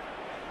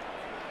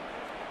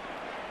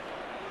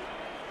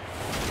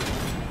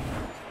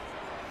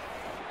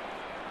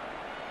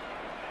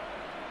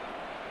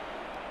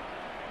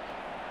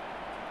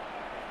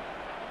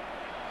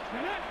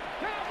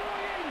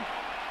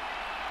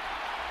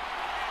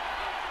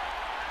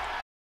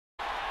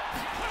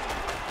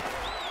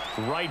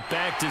 Right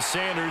back to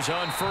Sanders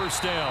on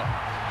 1st down.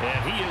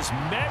 And he is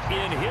met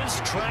in his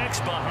tracks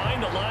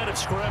behind the line of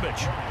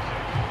scrimmage.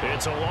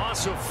 It's a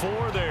loss of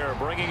 4 there,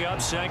 bringing up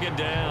 2nd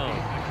down.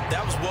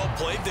 That was well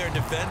played there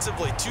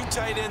defensively. 2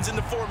 tight ends in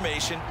the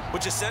formation,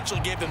 which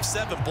essentially gave them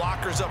 7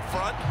 blockers up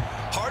front.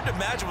 Hard to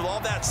imagine with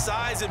all that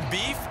size and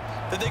beef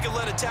that they could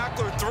let a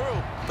tackler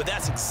through, but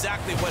that's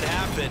exactly what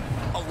happened.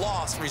 A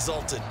loss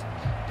resulted.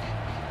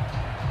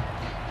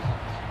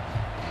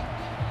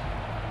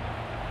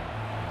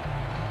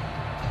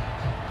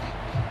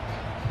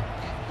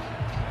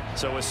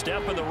 So a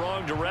step in the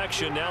wrong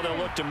direction. Now they'll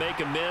look to make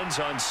amends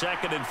on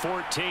 2nd and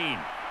 14.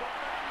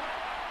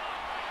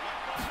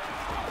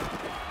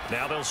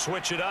 Now they'll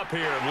switch it up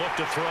here and look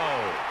to throw.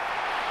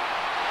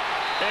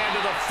 And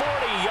to the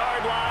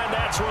 40-yard line,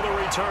 that's where the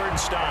return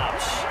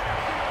stops.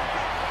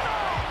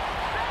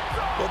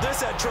 Well,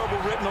 this had trouble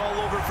written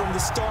all over from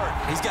the start.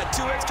 He's got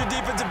 2 extra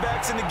defensive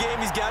backs in the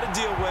game he's got to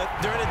deal with.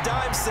 They're in a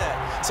dime set.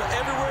 So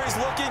everywhere he's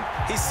looking,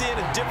 he's seeing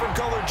a different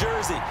color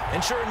jersey.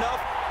 And sure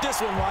enough, this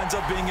one winds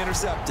up being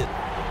intercepted.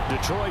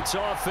 Detroit's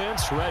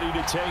offense ready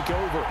to take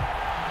over.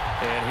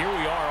 And here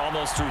we are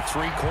almost through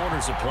 3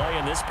 quarters of play,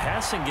 and this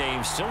passing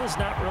game still has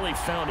not really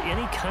found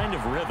any kind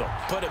of rhythm.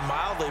 Put it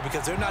mildly,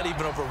 because they're not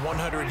even over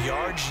 100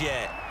 yards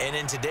yet. And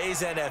in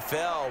today's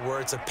NFL, where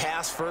it's a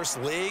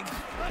pass-first league,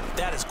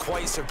 that is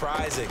quite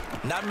surprising.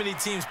 Not many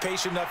teams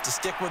patient enough to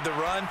stick with the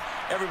run.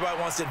 Everybody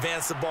wants to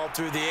advance the ball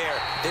through the air.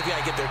 They've got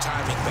to get their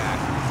timing back.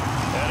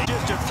 And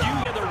just a few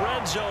in the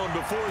red zone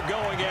before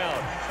going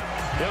out.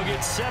 They'll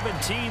get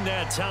 17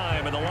 that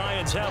time, and the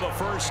Lions have a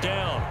first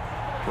down.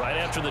 Right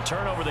after the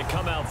turnover, they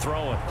come out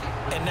throwing.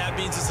 And that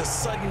means it's a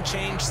sudden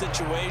change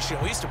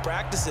situation. We used to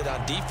practice it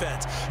on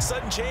defense.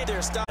 Sudden change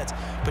their stance,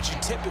 but you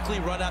typically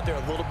run out there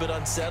a little bit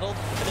unsettled.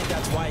 I think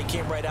that's why he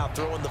came right out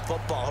throwing the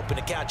football, hoping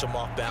to catch him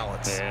off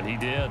balance. And he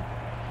did.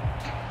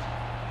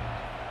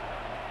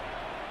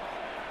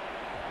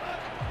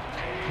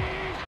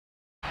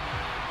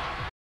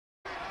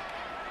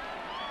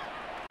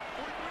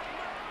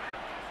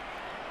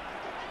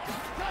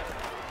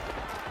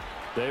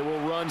 They will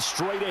run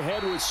straight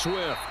ahead with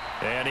Swift.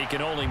 And he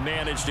can only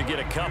manage to get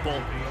a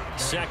couple.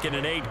 2nd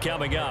and 8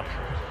 coming up.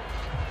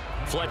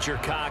 Fletcher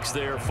Cox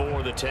there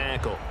for the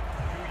tackle.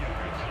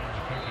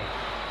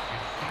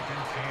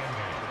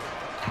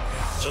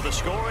 So the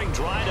scoring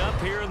dried up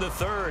here in the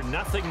third.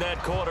 Nothing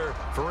that quarter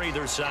for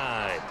either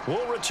side.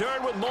 We'll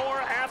return with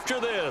more after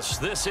this.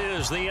 This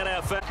is the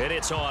NFL, and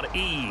it's on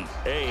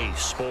EA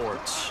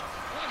Sports.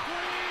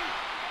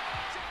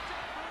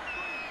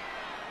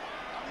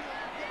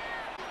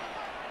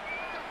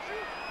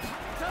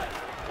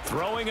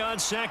 Throwing on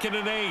 2nd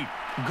and 8.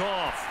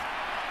 Goff.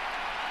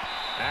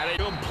 And it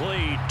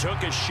complete.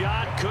 Took a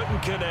shot. Couldn't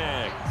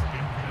connect.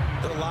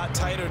 They're a lot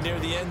tighter near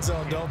the end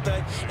zone, don't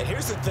they? And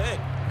here's the thing.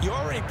 You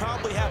already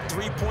probably have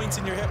 3 points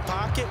in your hip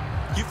pocket.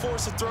 You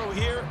force a throw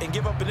here and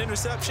give up an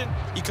interception.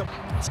 You come.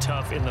 It's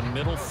tough in the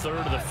middle third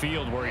of the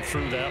field where he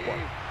threw that one.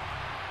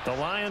 The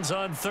Lions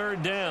on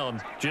 3rd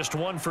down. Just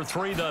 1 for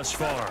 3 thus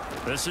far.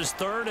 This is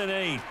 3rd and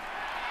 8.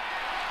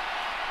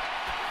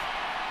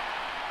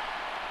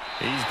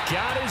 He's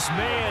got his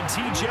man,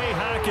 T.J.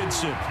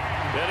 Hockenson.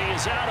 And he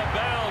is out of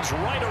bounds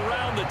right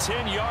around the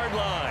 10-yard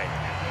line.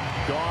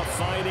 Goff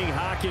finding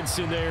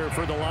Hockenson there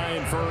for the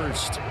Lion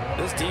first.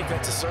 This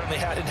defense has certainly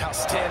had an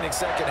outstanding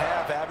second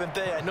half, haven't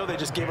they? I know they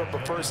just gave up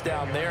a first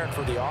down there, and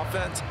for the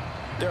offense,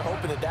 they're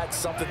hoping that that's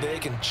something that they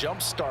can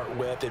jumpstart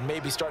with and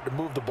maybe start to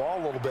move the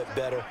ball a little bit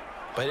better.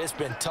 But it's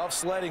been tough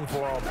sledding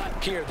for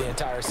them here the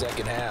entire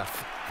second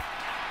half.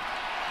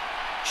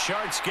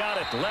 Shark's got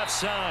it left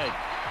side.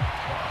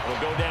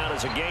 Will go down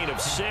as a gain of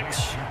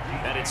 6,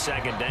 and it's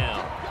 2nd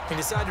down. He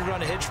decided to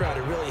run a hitch route.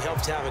 It really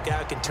helps to have a guy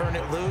who can turn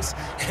it loose.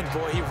 And,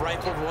 boy, he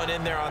rifled one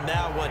in there on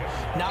that one.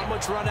 Not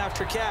much run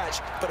after catch,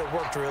 but it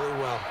worked really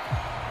well.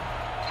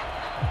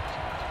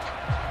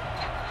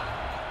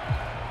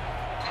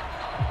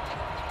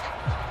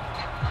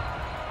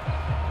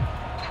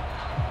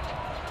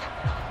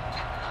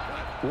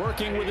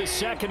 Working with a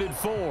 2nd and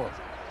 4.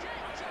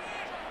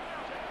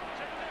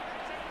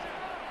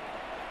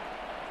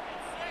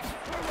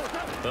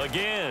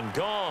 Again,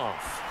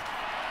 Goff.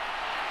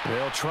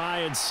 They'll try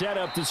and set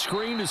up the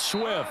screen to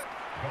Swift.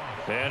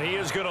 And he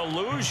is going to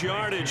lose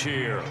yardage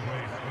here.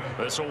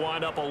 This will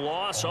wind up a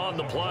loss on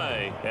the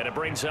play, and it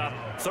brings up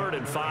 3rd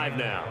and 5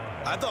 now.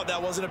 I thought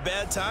that wasn't a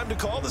bad time to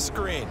call the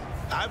screen.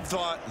 I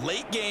thought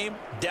late game,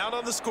 down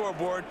on the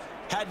scoreboard,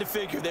 had to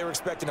figure they were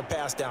expecting a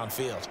pass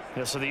downfield.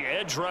 Yeah, so the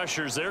edge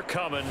rushers, they're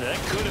coming. That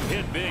could have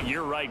hit big.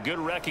 You're right. Good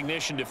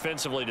recognition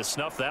defensively to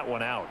snuff that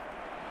one out.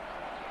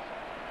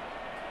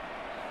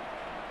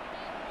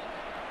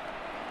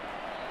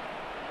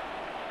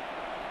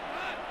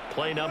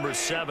 Play number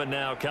 7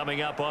 now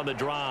coming up on the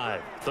drive.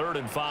 3rd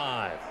and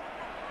 5.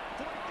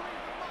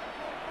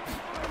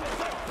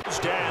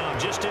 Down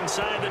just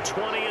inside the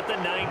 20 at the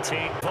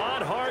 19.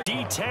 Von Hart,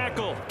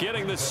 D-tackle,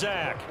 getting the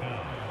sack.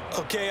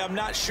 Okay, I'm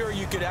not sure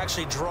you could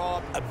actually draw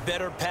up a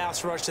better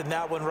pass rush than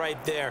that one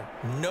right there.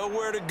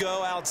 Nowhere to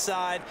go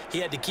outside. He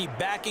had to keep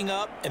backing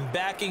up and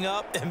backing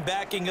up and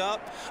backing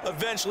up.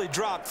 Eventually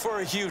dropped for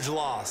a huge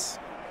loss.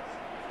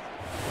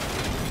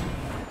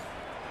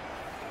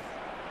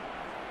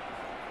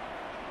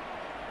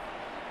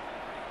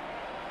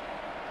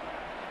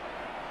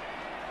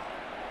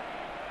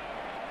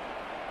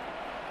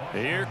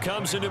 Here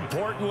comes an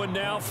important one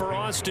now for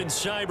Austin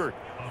Seibert.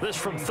 This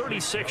from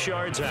 36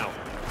 yards out.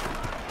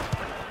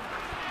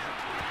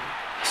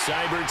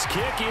 Seibert's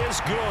kick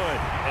is good.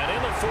 And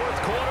in the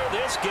 4th quarter,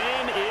 this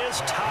game is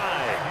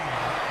tied.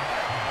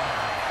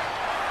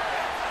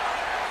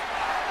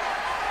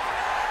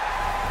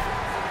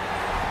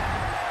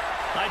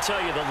 I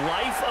tell you, the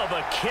life of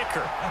a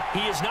kicker.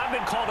 He has not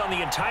been called on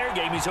the entire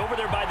game. He's over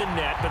there by the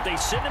net, but they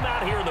send him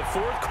out here in the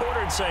 4th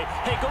quarter and say,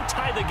 hey, go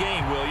tie the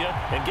game, will you?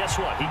 And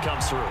guess what? He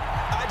comes through.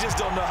 I just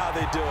don't know how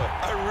they do it.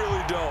 I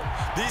really don't.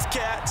 These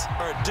cats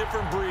are a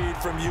different breed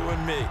from you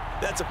and me.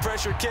 That's a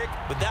pressure kick,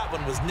 but that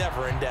one was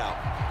never in doubt.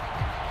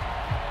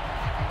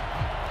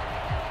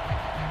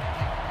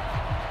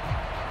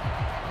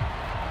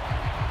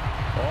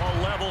 All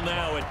level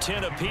now at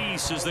 10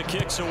 apiece as the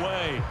kick's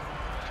away.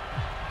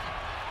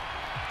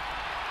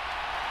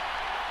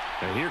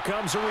 And here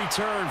comes a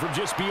return from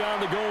just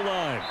beyond the goal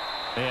line.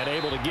 And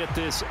able to get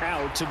this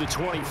out to the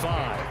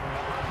 25.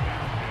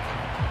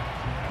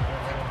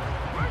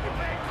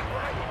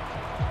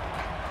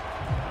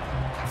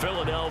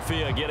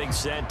 Philadelphia getting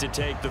set to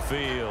take the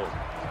field.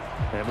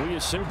 And we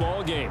assume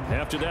ball game.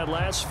 After that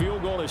last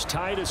field goal has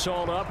tied us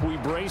all up, we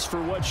brace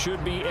for what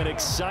should be an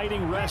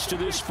exciting rest of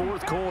this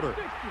 4th quarter.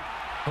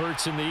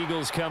 Hurts and the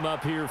Eagles come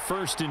up here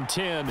 1st and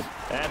 10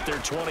 at their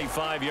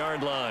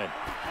 25-yard line.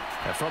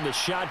 And from the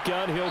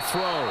shotgun, he'll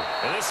throw.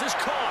 And this is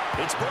caught.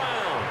 It's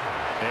Brown.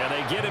 And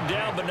they get him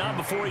down, but not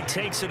before he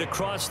takes it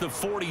across the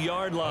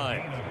 40-yard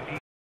line.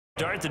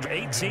 Start the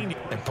 18.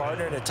 And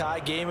partner, in a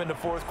tie game in the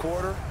fourth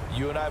quarter,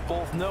 you and I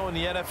both know in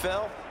the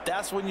NFL,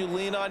 that's when you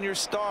lean on your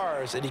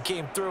stars. And he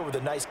came through with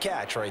a nice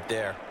catch right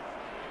there.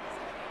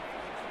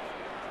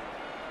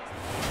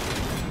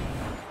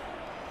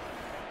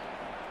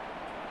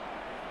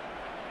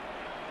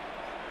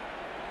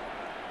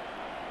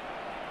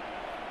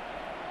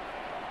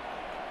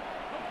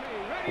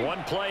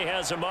 One play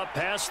has him up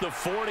past the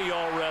 40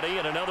 already,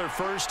 and another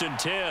 1st and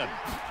 10.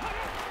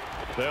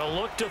 They'll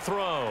look to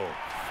throw.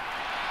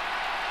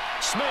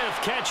 Smith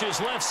catches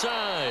left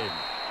side.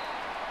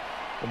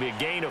 It'll be a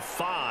gain of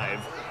 5,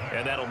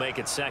 and that'll make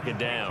it 2nd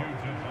down.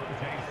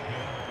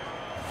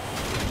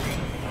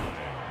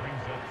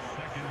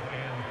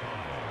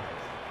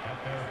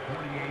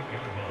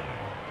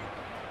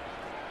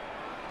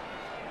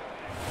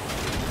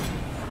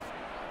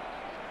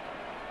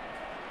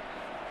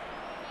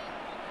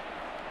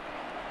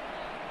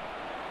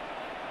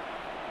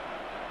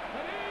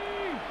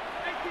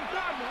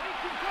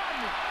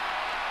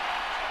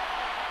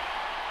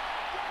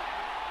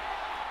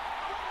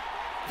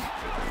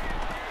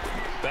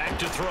 Back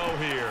to throw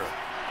here.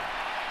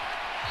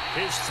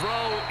 His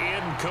throw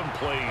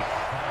incomplete.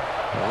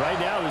 Right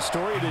now, the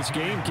story of this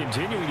game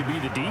continuing to be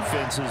the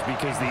defenses,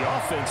 because the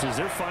offenses,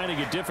 they're finding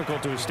it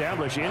difficult to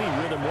establish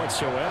any rhythm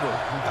whatsoever.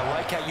 I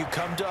like how you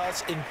come to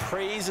us in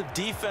praise of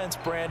defense,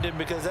 Brandon,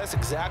 because that's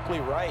exactly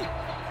right.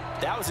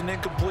 That was an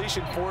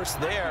incompletion forced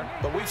there,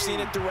 but we've seen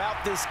it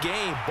throughout this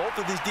game. Both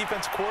of these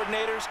defense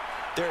coordinators,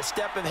 they're a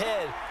step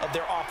ahead of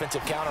their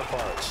offensive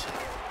counterparts.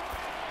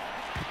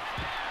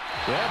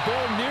 That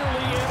ball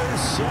nearly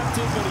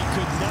intercepted, but he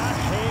could not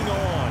hang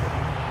on.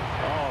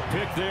 Oh,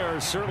 pick there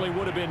certainly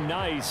would have been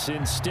nice.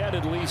 Instead,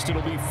 at least,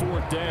 it'll be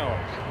 4th down.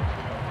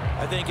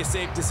 I think it's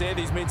safe to say that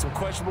he's made some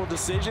questionable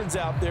decisions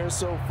out there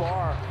so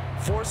far.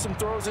 Forced some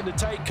throws into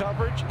tight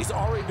coverage. He's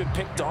already been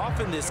picked off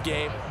in this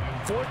game.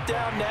 4th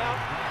down now,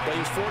 but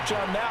he's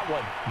fortunate on that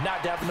one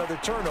not to have another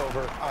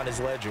turnover on his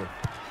ledger.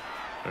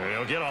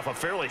 He'll get off a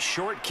fairly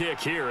short kick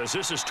here as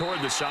this is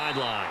toward the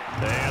sideline.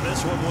 And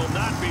this one will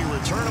not be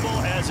returnable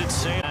as it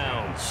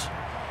sounds.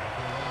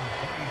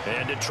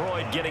 And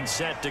Detroit getting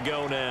set to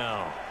go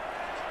now.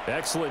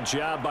 Excellent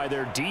job by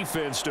their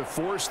defense to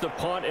force the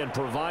punt and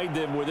provide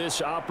them with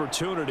this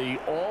opportunity,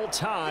 all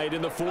tied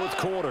in the 4th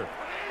quarter.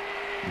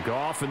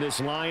 Goff and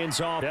this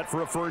Lions off set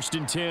for a 1st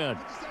and 10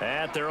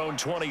 at their own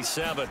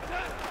 27.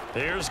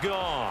 Here's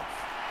Goff.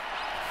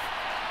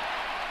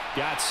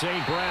 Got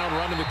St. Brown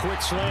running the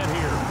quick slant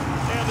here.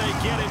 And they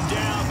get him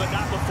down, but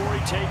not before he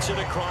takes it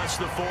across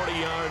the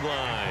 40-yard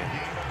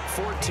line.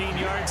 14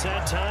 yards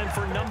that time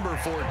for number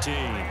 14.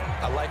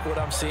 I like what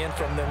I'm seeing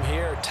from them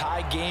here.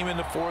 Tie game in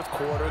the 4th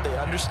quarter. They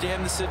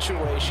understand the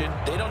situation.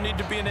 They don't need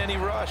to be in any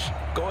rush.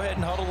 Go ahead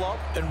and huddle up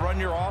and run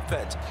your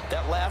offense.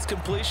 That last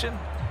completion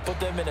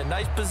put them in a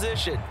nice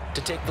position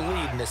to take the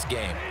lead in this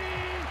game.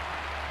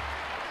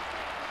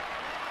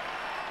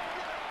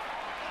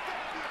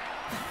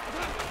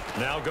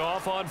 Now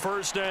Goff on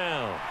 1st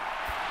down.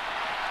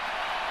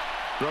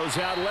 Throws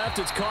out left.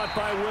 It's caught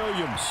by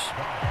Williams.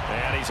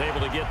 And he's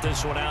able to get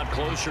this one out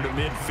closer to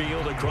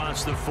midfield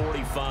across the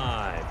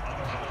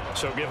 45.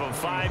 So give him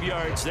 5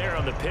 yards there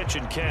on the pitch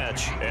and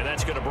catch. And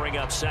that's going to bring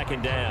up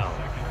 2nd down.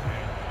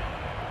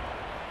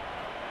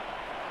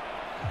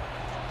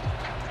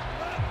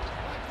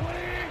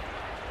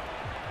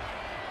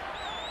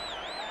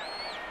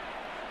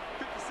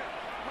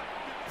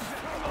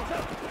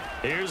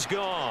 Here's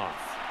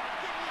Goff.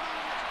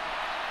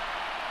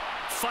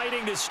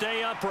 Fighting to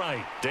stay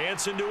upright.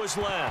 Dancing to his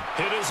left.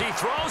 Hit as he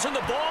throws, and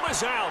the ball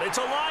is out. It's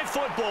a live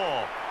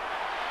football.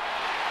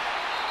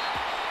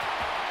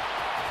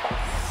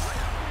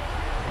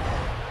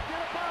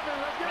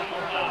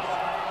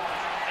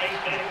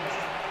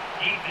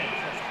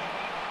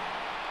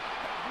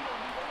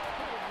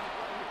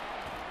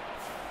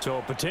 So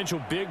a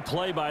potential big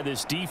play by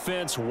this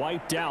defense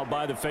wiped out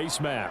by the face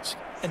mask.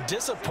 And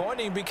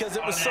disappointing because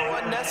it was so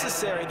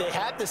unnecessary. They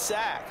had the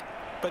sack.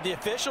 But the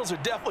officials are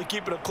definitely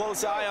keeping a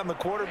close eye on the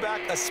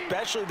quarterback,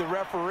 especially the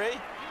referee.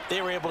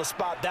 They were able to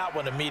spot that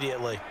one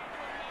immediately.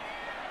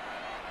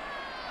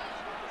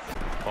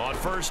 On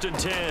 1st and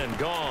 10,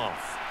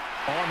 Goff.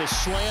 On the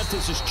slant,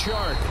 this is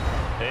Chark.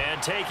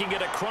 And taking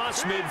it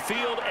across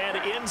midfield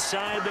and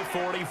inside the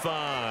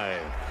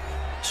 45.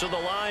 So the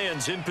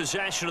Lions in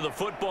possession of the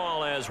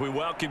football as we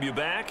welcome you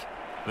back.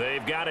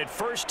 They've got it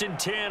 1st and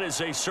 10 as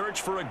they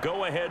search for a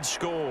go-ahead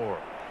score.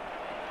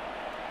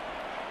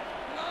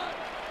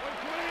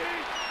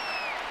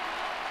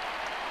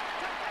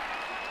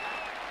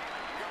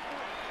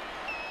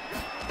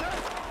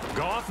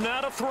 Goff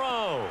now to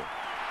throw.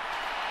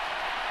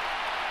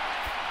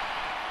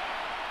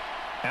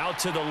 Out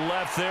to the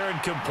left there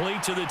and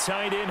complete to the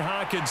tight end,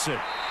 Hockenson.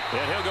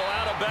 And he'll go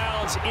out of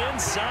bounds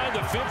inside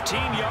the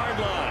 15-yard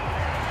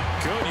line.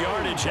 Good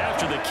yardage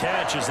after the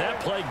catch. Is that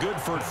play good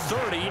for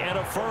 30 and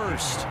a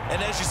first?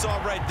 And as you saw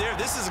right there,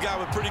 this is a guy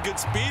with pretty good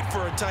speed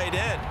for a tight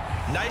end.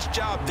 Nice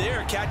job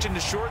there, catching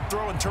the short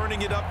throw and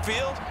turning it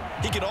upfield.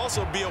 He can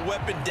also be a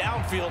weapon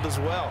downfield as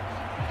well.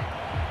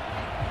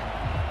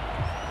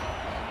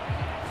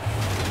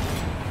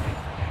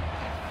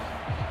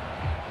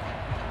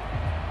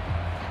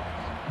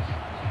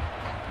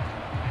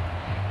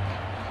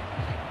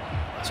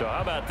 So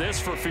how about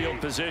this for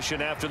field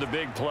position after the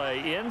big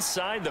play?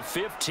 Inside the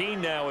 15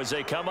 now as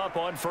they come up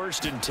on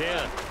 1st and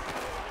 10.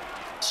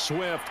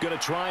 Swift going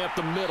to try up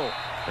the middle.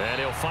 And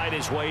he'll fight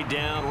his way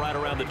down right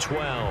around the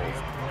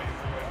 12.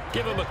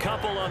 Give him a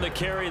couple on the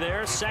carry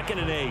there.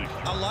 2nd and 8.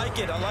 I like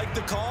it. I like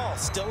the call.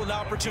 Still an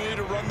opportunity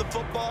to run the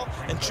football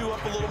and chew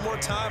up a little more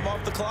time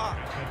off the clock.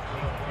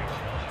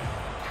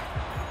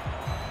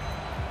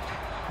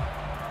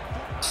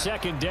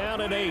 2nd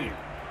down and 8.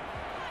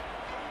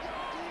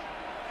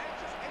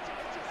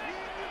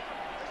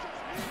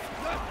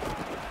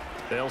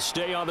 They'll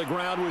stay on the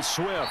ground with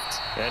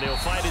Swift. And he'll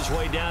fight his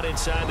way down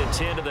inside the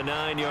 10 to the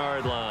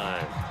 9-yard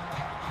line.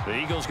 The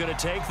Eagles going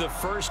to take the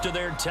first of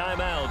their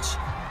timeouts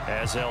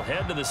as they'll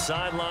head to the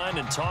sideline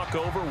and talk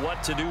over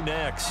what to do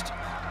next.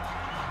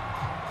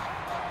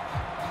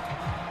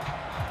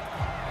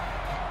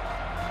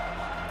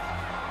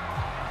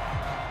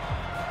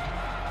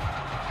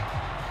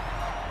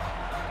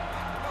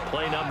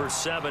 Play number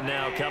 7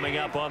 now coming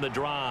up on the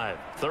drive.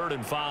 3rd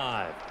and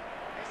 5.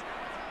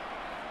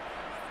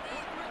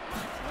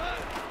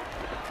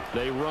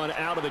 They run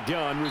out of the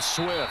gun with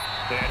Swift.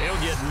 And he'll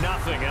get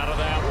nothing out of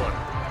that one.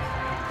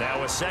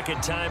 Now a second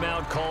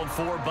timeout called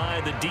for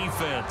by the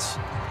defense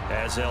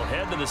as they'll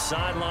head to the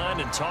sideline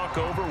and talk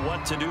over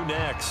what to do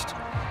next.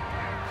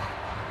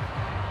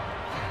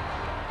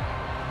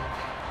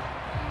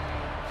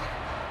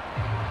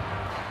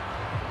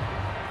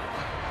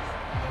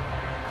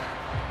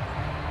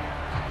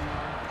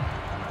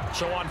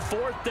 So on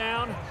 4th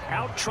down,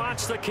 out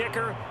trots the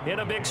kicker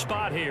in a big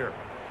spot here.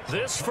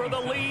 This for the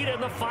lead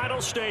in the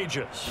final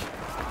stages.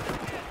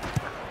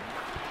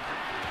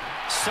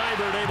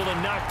 Seibert able to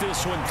knock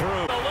this one through.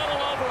 A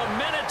little over a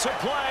minute to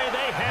play.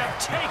 They have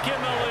taken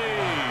the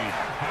lead.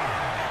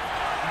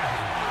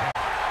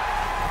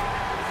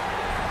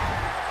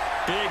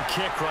 Big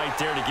kick right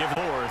there to give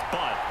 4th,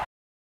 but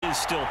is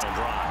still to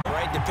drive.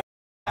 Right, to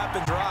up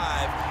and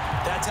drive.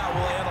 That's how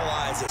we'll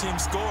analyze it. Team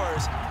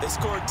scores. They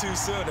scored too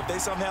soon. If they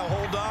somehow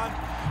hold on,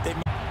 they.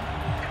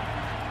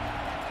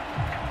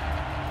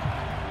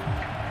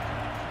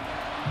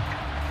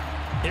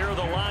 Here are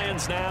the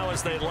Lions now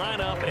as they line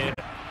up. And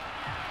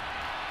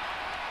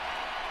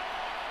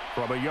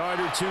from a yard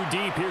or two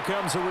deep, here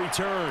comes a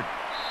return.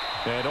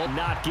 And he'll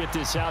not get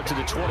this out to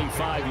the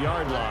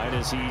 25-yard line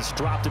as he's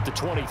dropped at the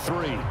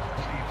 23.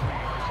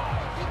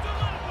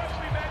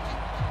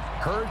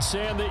 Hurts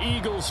and the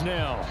Eagles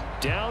now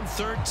down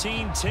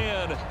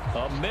 13-10,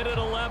 a minute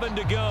 11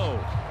 to go.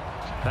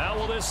 How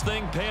will this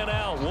thing pan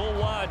out? We'll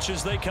watch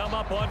as they come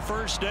up on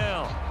 1st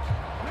down.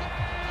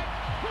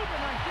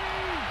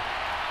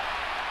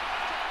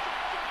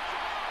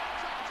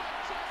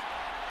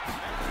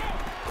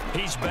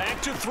 He's back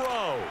to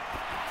throw.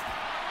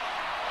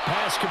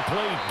 Pass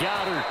complete,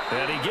 Goddard.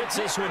 And he gets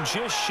this one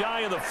just shy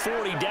of the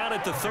 40, down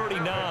at the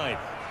 39.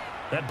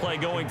 That play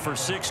going for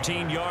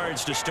 16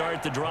 yards to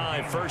start the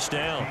drive, 1st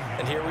down.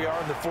 And here we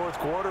are in the 4th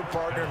quarter,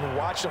 partner, and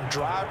watch them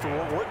drive for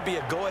what would be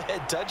a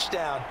go-ahead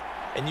touchdown.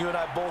 And you and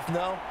I both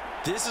know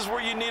this is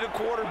where you need a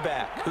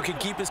quarterback who can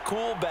keep his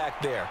cool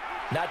back there.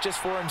 Not just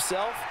for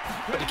himself,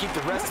 but to keep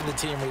the rest of the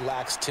team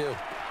relaxed too.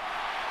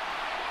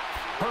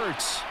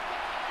 Hurts.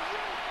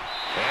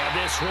 And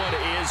this one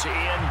is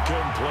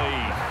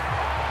incomplete.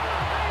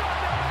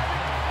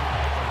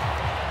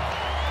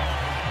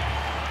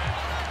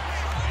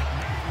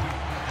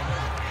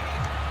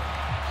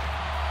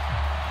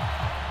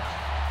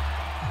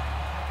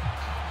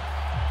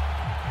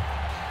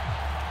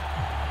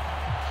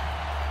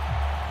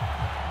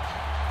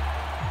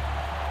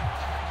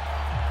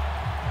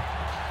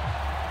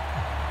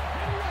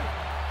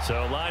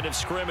 So line of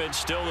scrimmage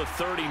still the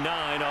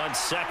 39 on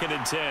 2nd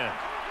and 10.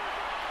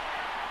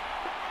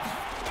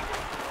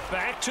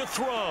 Back to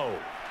throw.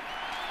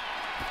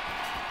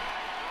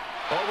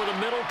 Over the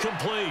middle,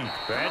 complete.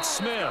 That's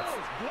Smith.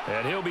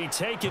 And he'll be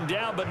taken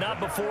down, but not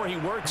before he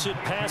works it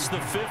past the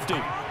 50.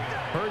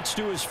 Hurts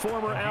to his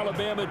former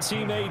Alabama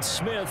teammate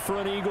Smith for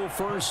an Eagle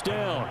 1st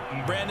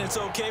down. Brandon, it's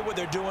okay what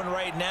they're doing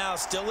right now.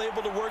 Still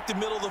able to work the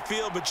middle of the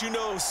field, but you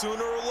know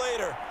sooner or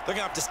later they're going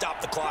to have to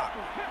stop the clock.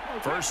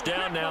 1st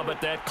down now,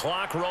 but that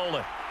clock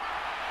rolling.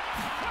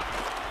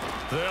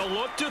 They'll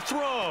look to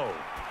throw.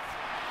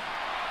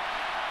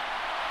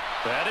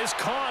 That is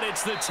caught.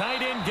 It's the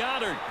tight end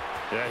Goddard.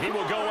 He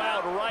will go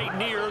out right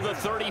near the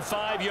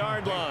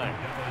 35-yard line.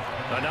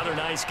 Another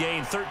nice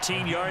gain,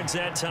 13 yards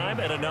that time,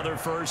 and another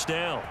 1st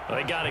down.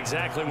 They got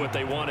exactly what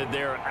they wanted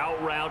there.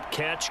 Out route,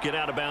 catch, get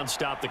out of bounds,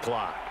 stop the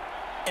clock.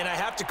 And I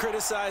have to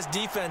criticize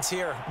defense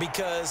here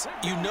because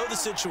you know the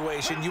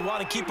situation. You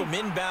want to keep them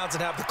inbounds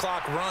and have the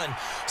clock run.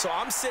 So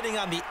I'm sitting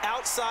on the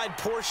outside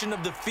portion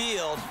of the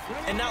field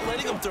and not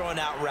letting them throw an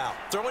out route.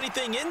 Throw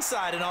anything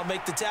inside and I'll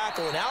make the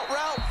tackle. An out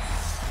route,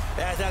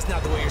 that's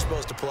not the way you're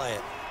supposed to play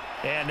it.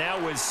 And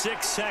now with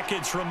 6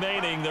 seconds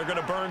remaining, they're going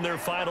to burn their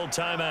final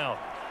timeout.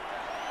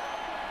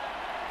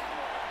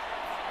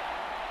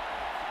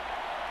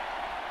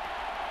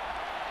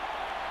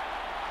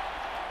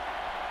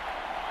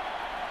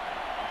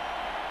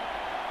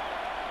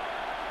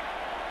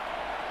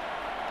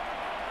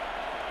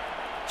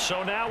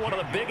 So now one of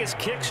the biggest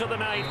kicks of the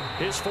night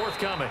is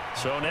forthcoming.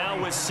 So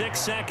now with 6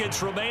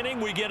 seconds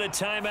remaining, we get a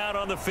timeout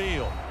on the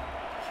field.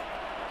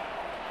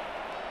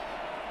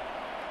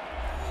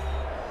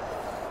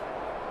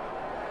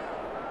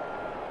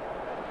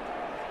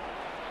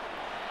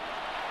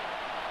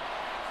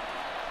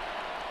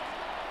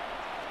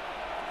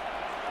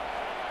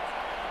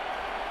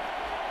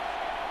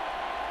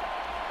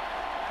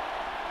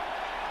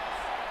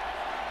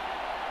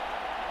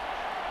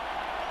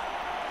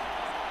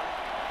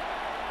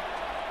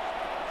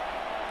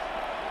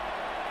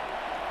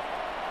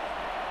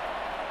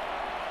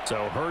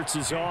 So Hurts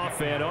is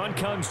off, and on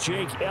comes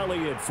Jake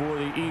Elliott for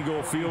the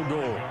Eagle field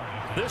goal.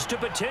 This to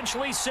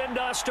potentially send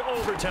us to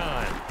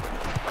overtime.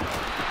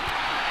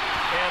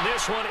 And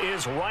this one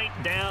is right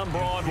down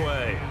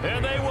Broadway.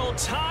 And they will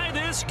tie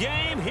this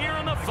game here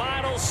in the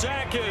final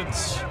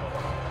seconds.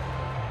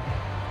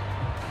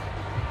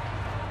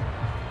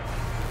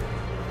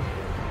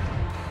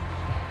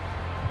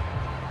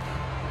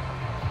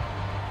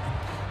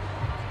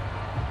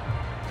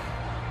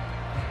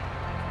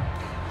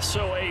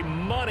 So a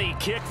money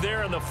kick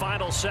there in the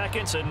final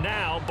seconds, and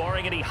now,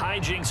 barring any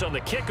hijinks on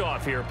the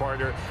kickoff here,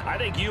 partner, I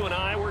think you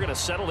and we're going to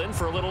settle in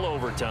for a little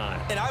overtime.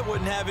 And I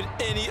wouldn't have it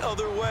any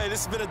other way.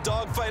 This has been a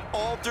dogfight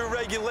all through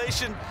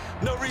regulation.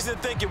 No reason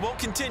to think it won't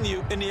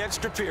continue in the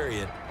extra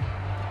period.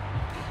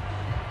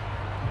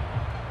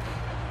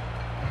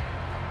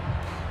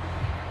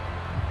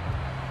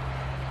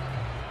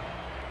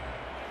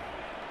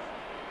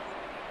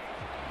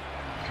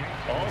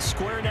 All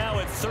square now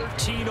at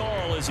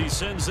 13-all as he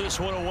sends this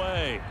one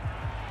away.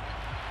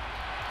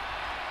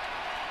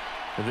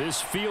 This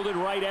fielded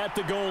right at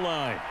the goal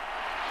line.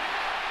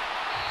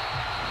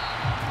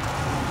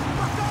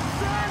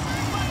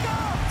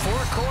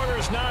 Four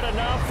quarters not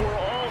enough. We're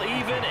all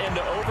even, and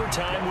to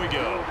overtime we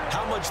go.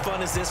 How much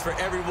fun is this for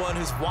everyone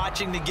who's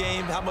watching the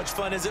game? How much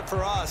fun is it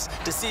for us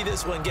to see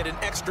this one get an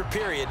extra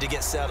period to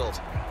get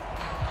settled?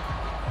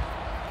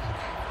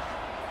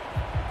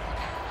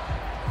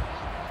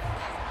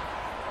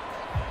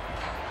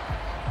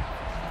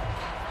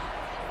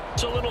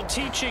 It's a little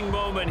teaching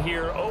moment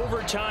here.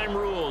 Overtime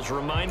rules.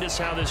 Remind us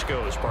how this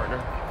goes,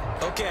 partner.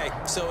 Okay,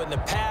 so in the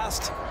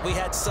past, we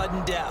had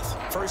sudden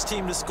death. First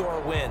team to score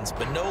wins,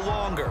 but no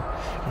longer.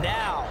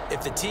 Now,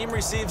 if the team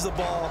receives the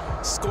ball,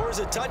 scores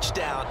a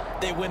touchdown,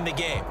 they win the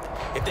game.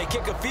 If they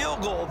kick a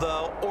field goal,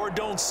 though, or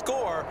don't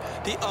score,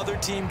 the other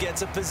team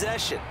gets a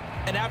possession.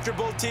 And after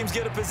both teams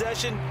get a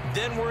possession,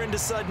 then we're into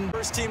sudden.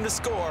 First team to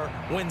score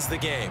wins the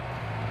game.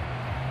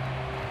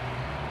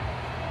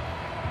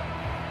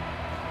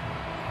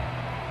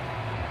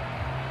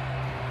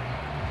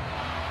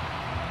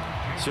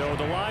 So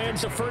the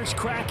Lions, the first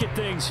crack at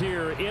things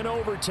here in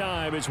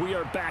overtime as we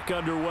are back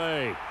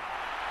underway.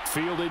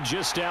 Fielded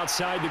just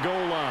outside the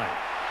goal line.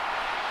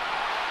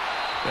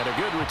 And a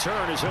good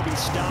return as he'll be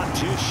stopped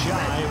just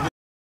shy of the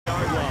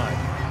yard line.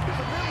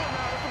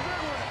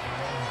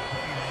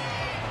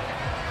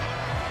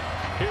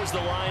 Here's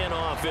the Lion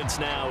offense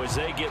now as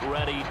they get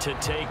ready to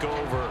take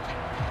over.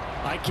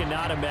 I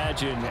cannot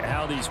imagine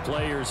how these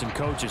players and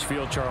coaches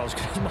feel, Charles,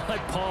 because my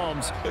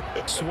palms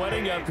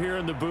sweating up here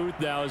in the booth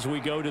now as we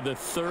go to the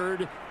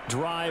third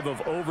drive of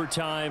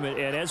overtime.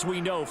 And as we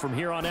know from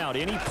here on out,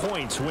 any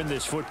points win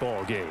this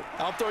football game.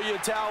 I'll throw you a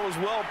towel as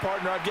well,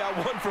 partner. I've got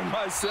one for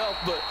myself,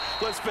 but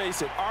let's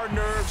face it, our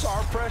nerves,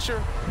 our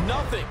pressure,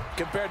 nothing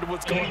compared to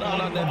what's going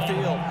on that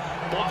field.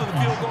 Both of the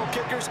field goal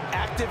kickers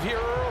active here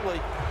early.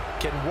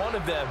 Can one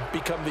of them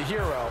become the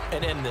hero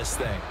and end this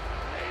thing?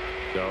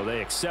 So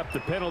they accept the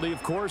penalty,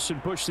 of course,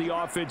 and push the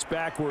offense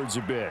backwards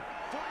a bit.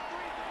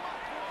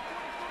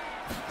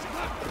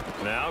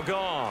 Now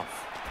Goff.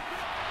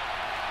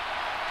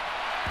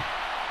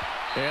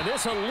 And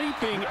this a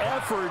leaping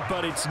effort,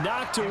 but it's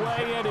knocked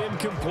away and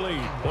incomplete.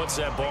 Once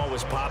that ball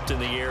was popped in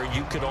the air,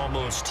 you could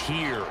almost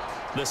hear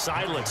the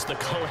silence, the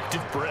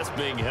collective breath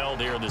being held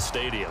here in the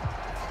stadium.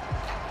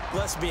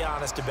 Let's be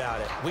honest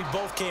about it. We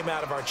both came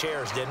out of our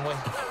chairs, didn't we?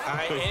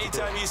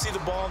 Anytime you see the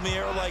ball in the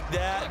air like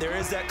that, there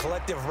is that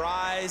collective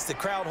rise, the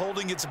crowd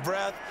holding its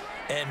breath,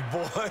 and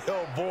boy,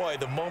 oh boy,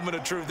 the moment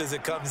of truth as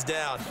it comes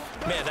down.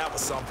 Man, that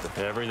was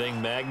something.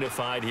 Everything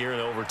magnified here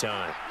in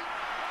overtime.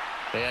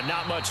 And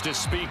not much to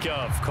speak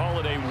of. Call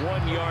it a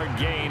 1-yard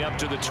gain up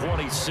to the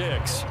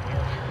 26.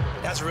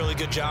 That's a really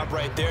good job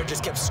right there.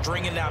 Just kept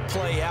stringing that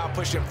play out,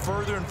 pushing him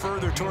further and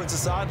further towards the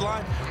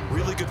sideline.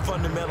 Really good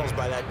fundamentals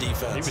by that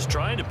defense. He was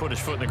trying to put his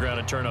foot in the ground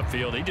and turn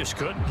upfield. He just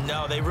couldn't.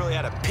 No, they really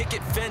had a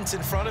picket fence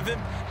in front of him.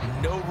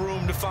 No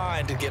room to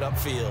find to get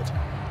upfield.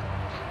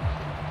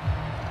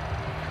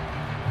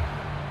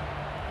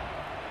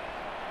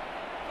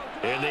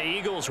 And the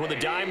Eagles with a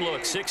dime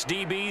look. 6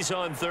 DBs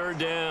on 3rd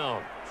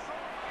down.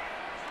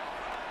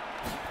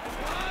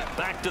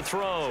 Back to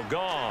throw.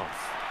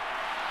 Goff.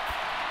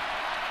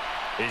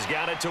 He's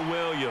got it to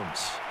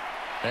Williams.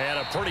 And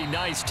a pretty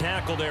nice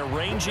tackle there,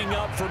 ranging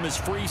up from his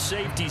free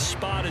safety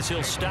spot as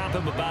he'll stop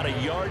him about a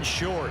yard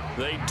short.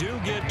 They do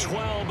get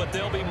 12, but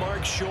they'll be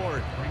marked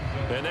short.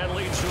 And that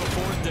leads to a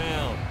 4th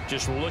down.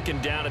 Just looking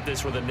down at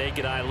this with a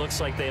naked eye, looks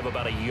like they have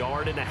about a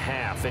yard and a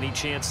half. Any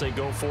chance they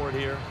go for it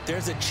here?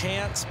 There's a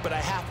chance, but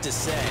I have to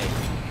say,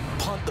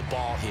 punt the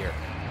ball here.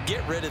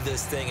 Get rid of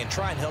this thing and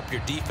try and help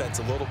your defense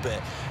a little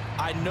bit.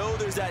 I know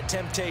there's that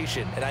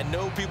temptation, and I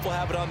know people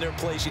have it on their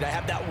play sheet. I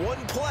have that one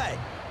play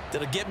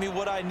that'll get me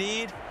what I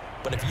need,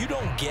 but if you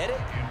don't get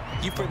it,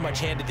 you pretty much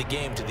handed the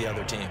game to the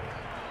other team.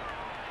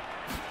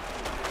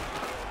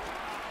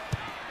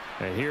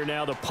 And here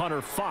now the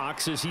punter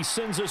Fox as he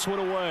sends this one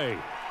away.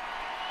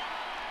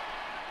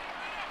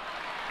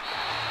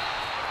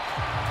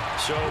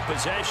 So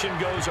possession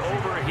goes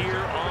over here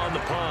on the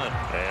punt.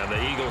 And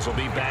the Eagles will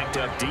be backed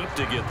up deep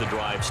to get the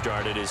drive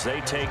started as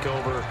they take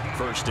over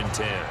 1st and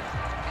 10.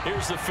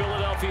 Here's the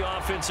Philadelphia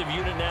offensive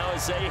unit now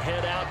as they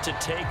head out to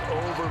take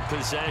over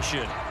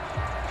possession.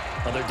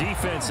 On their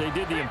defense, they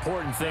did the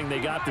important thing. They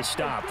got the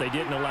stop. They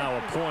didn't allow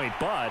a point,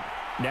 but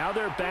now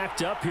they're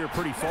backed up here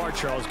pretty far,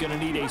 Charles. Going to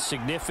need a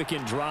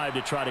significant drive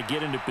to try to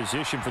get into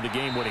position for the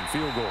game-winning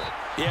field goal.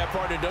 Yeah,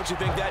 partner, don't you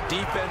think that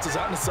defense is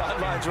on the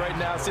sidelines right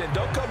now saying,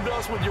 don't come to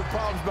us with your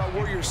problems about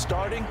where you're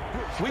starting.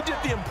 We did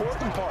the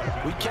important part.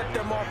 We kept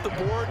them off the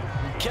board,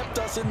 kept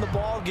us in the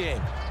ball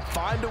game.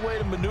 Find a way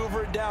to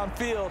maneuver it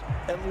downfield,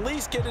 at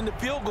least get into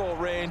field goal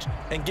range,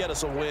 and get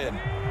us a win.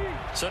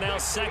 So now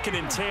 2nd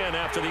and 10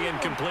 after the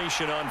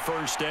incompletion on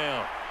 1st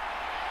down.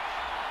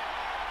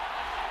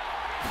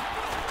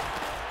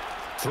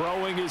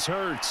 Throwing is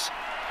Hurts.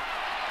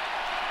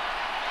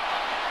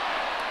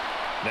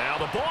 Now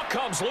the ball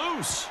comes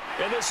loose,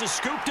 and this is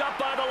scooped up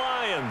by the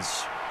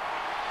Lions.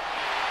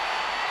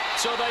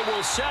 So they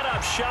will set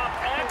up shop.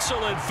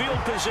 Excellent field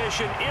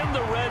position in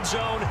the red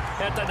zone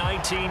at the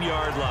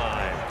 19-yard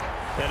line.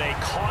 And a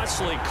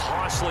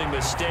costly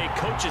mistake.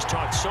 Coaches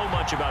talk so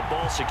much about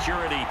ball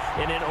security,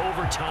 and in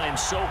overtime,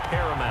 so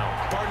paramount.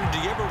 Partner, do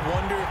you ever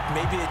wonder,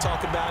 maybe they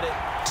talk about it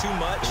too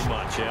much? Too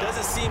much, yeah. It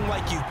doesn't seem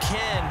like you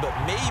can, but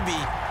maybe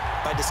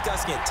by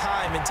discussing it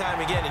time and time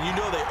again, and you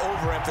know they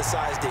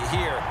overemphasized it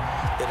here,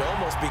 it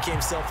almost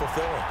became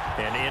self-fulfilling.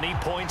 And any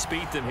points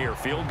beat them here.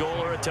 Field goal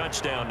or a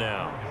touchdown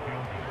now.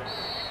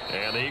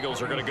 And the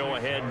Eagles are going to go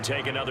ahead and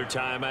take another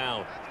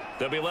timeout.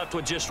 They'll be left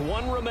with just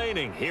 1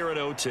 remaining here at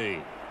OT.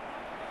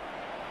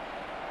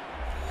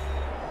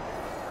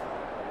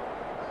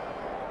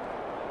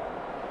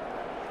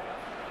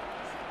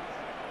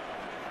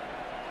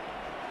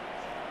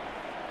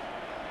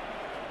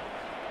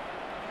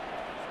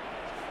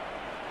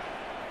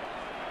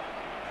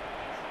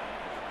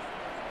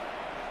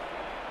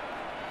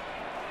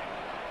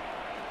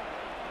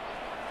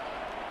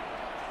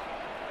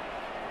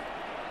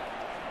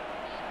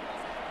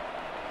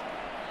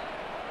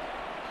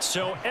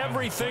 So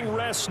everything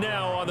rests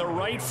now on the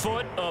right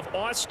foot of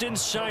Austin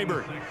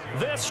Seibert.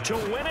 This to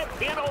win it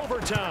in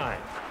overtime.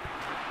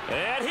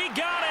 And he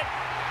got it.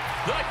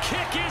 The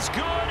kick is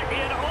good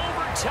in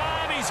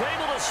overtime. He's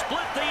able to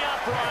split the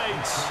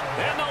uprights.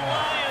 And the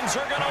Lions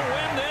are going to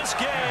win this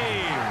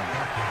game.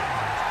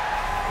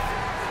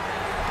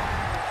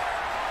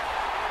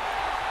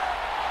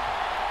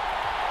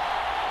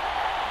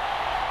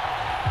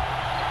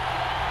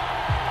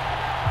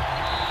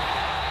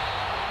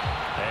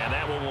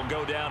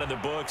 Go down in the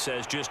books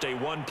as just a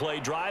 1-play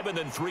drive and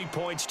then 3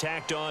 points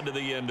tacked on to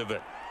the end of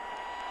it.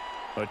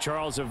 But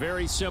Charles, a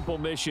very simple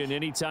mission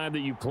anytime that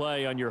you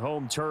play on your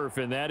home turf,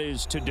 and that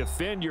is to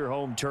defend your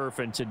home turf,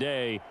 and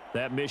today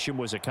that mission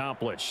was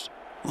accomplished.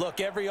 Look,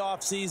 every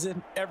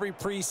offseason, every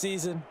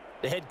preseason,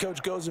 the head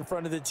coach goes in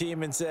front of the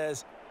team and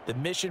says, the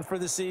mission for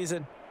the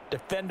season,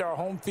 defend our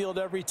home field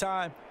every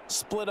time,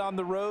 split on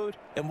the road,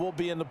 and we'll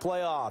be in the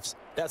playoffs.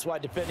 That's why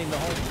defending the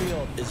home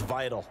field is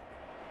vital.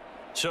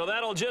 So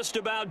that'll just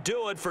about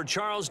do it for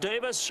Charles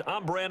Davis.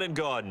 I'm Brandon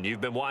Gaudin.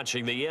 You've been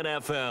watching the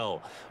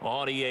NFL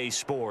on EA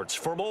Sports.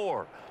 For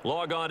more,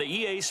 log on to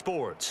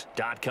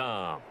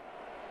easports.com.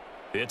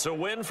 It's a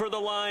win for the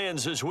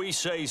Lions as we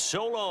say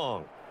so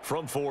long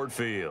from Ford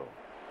Field.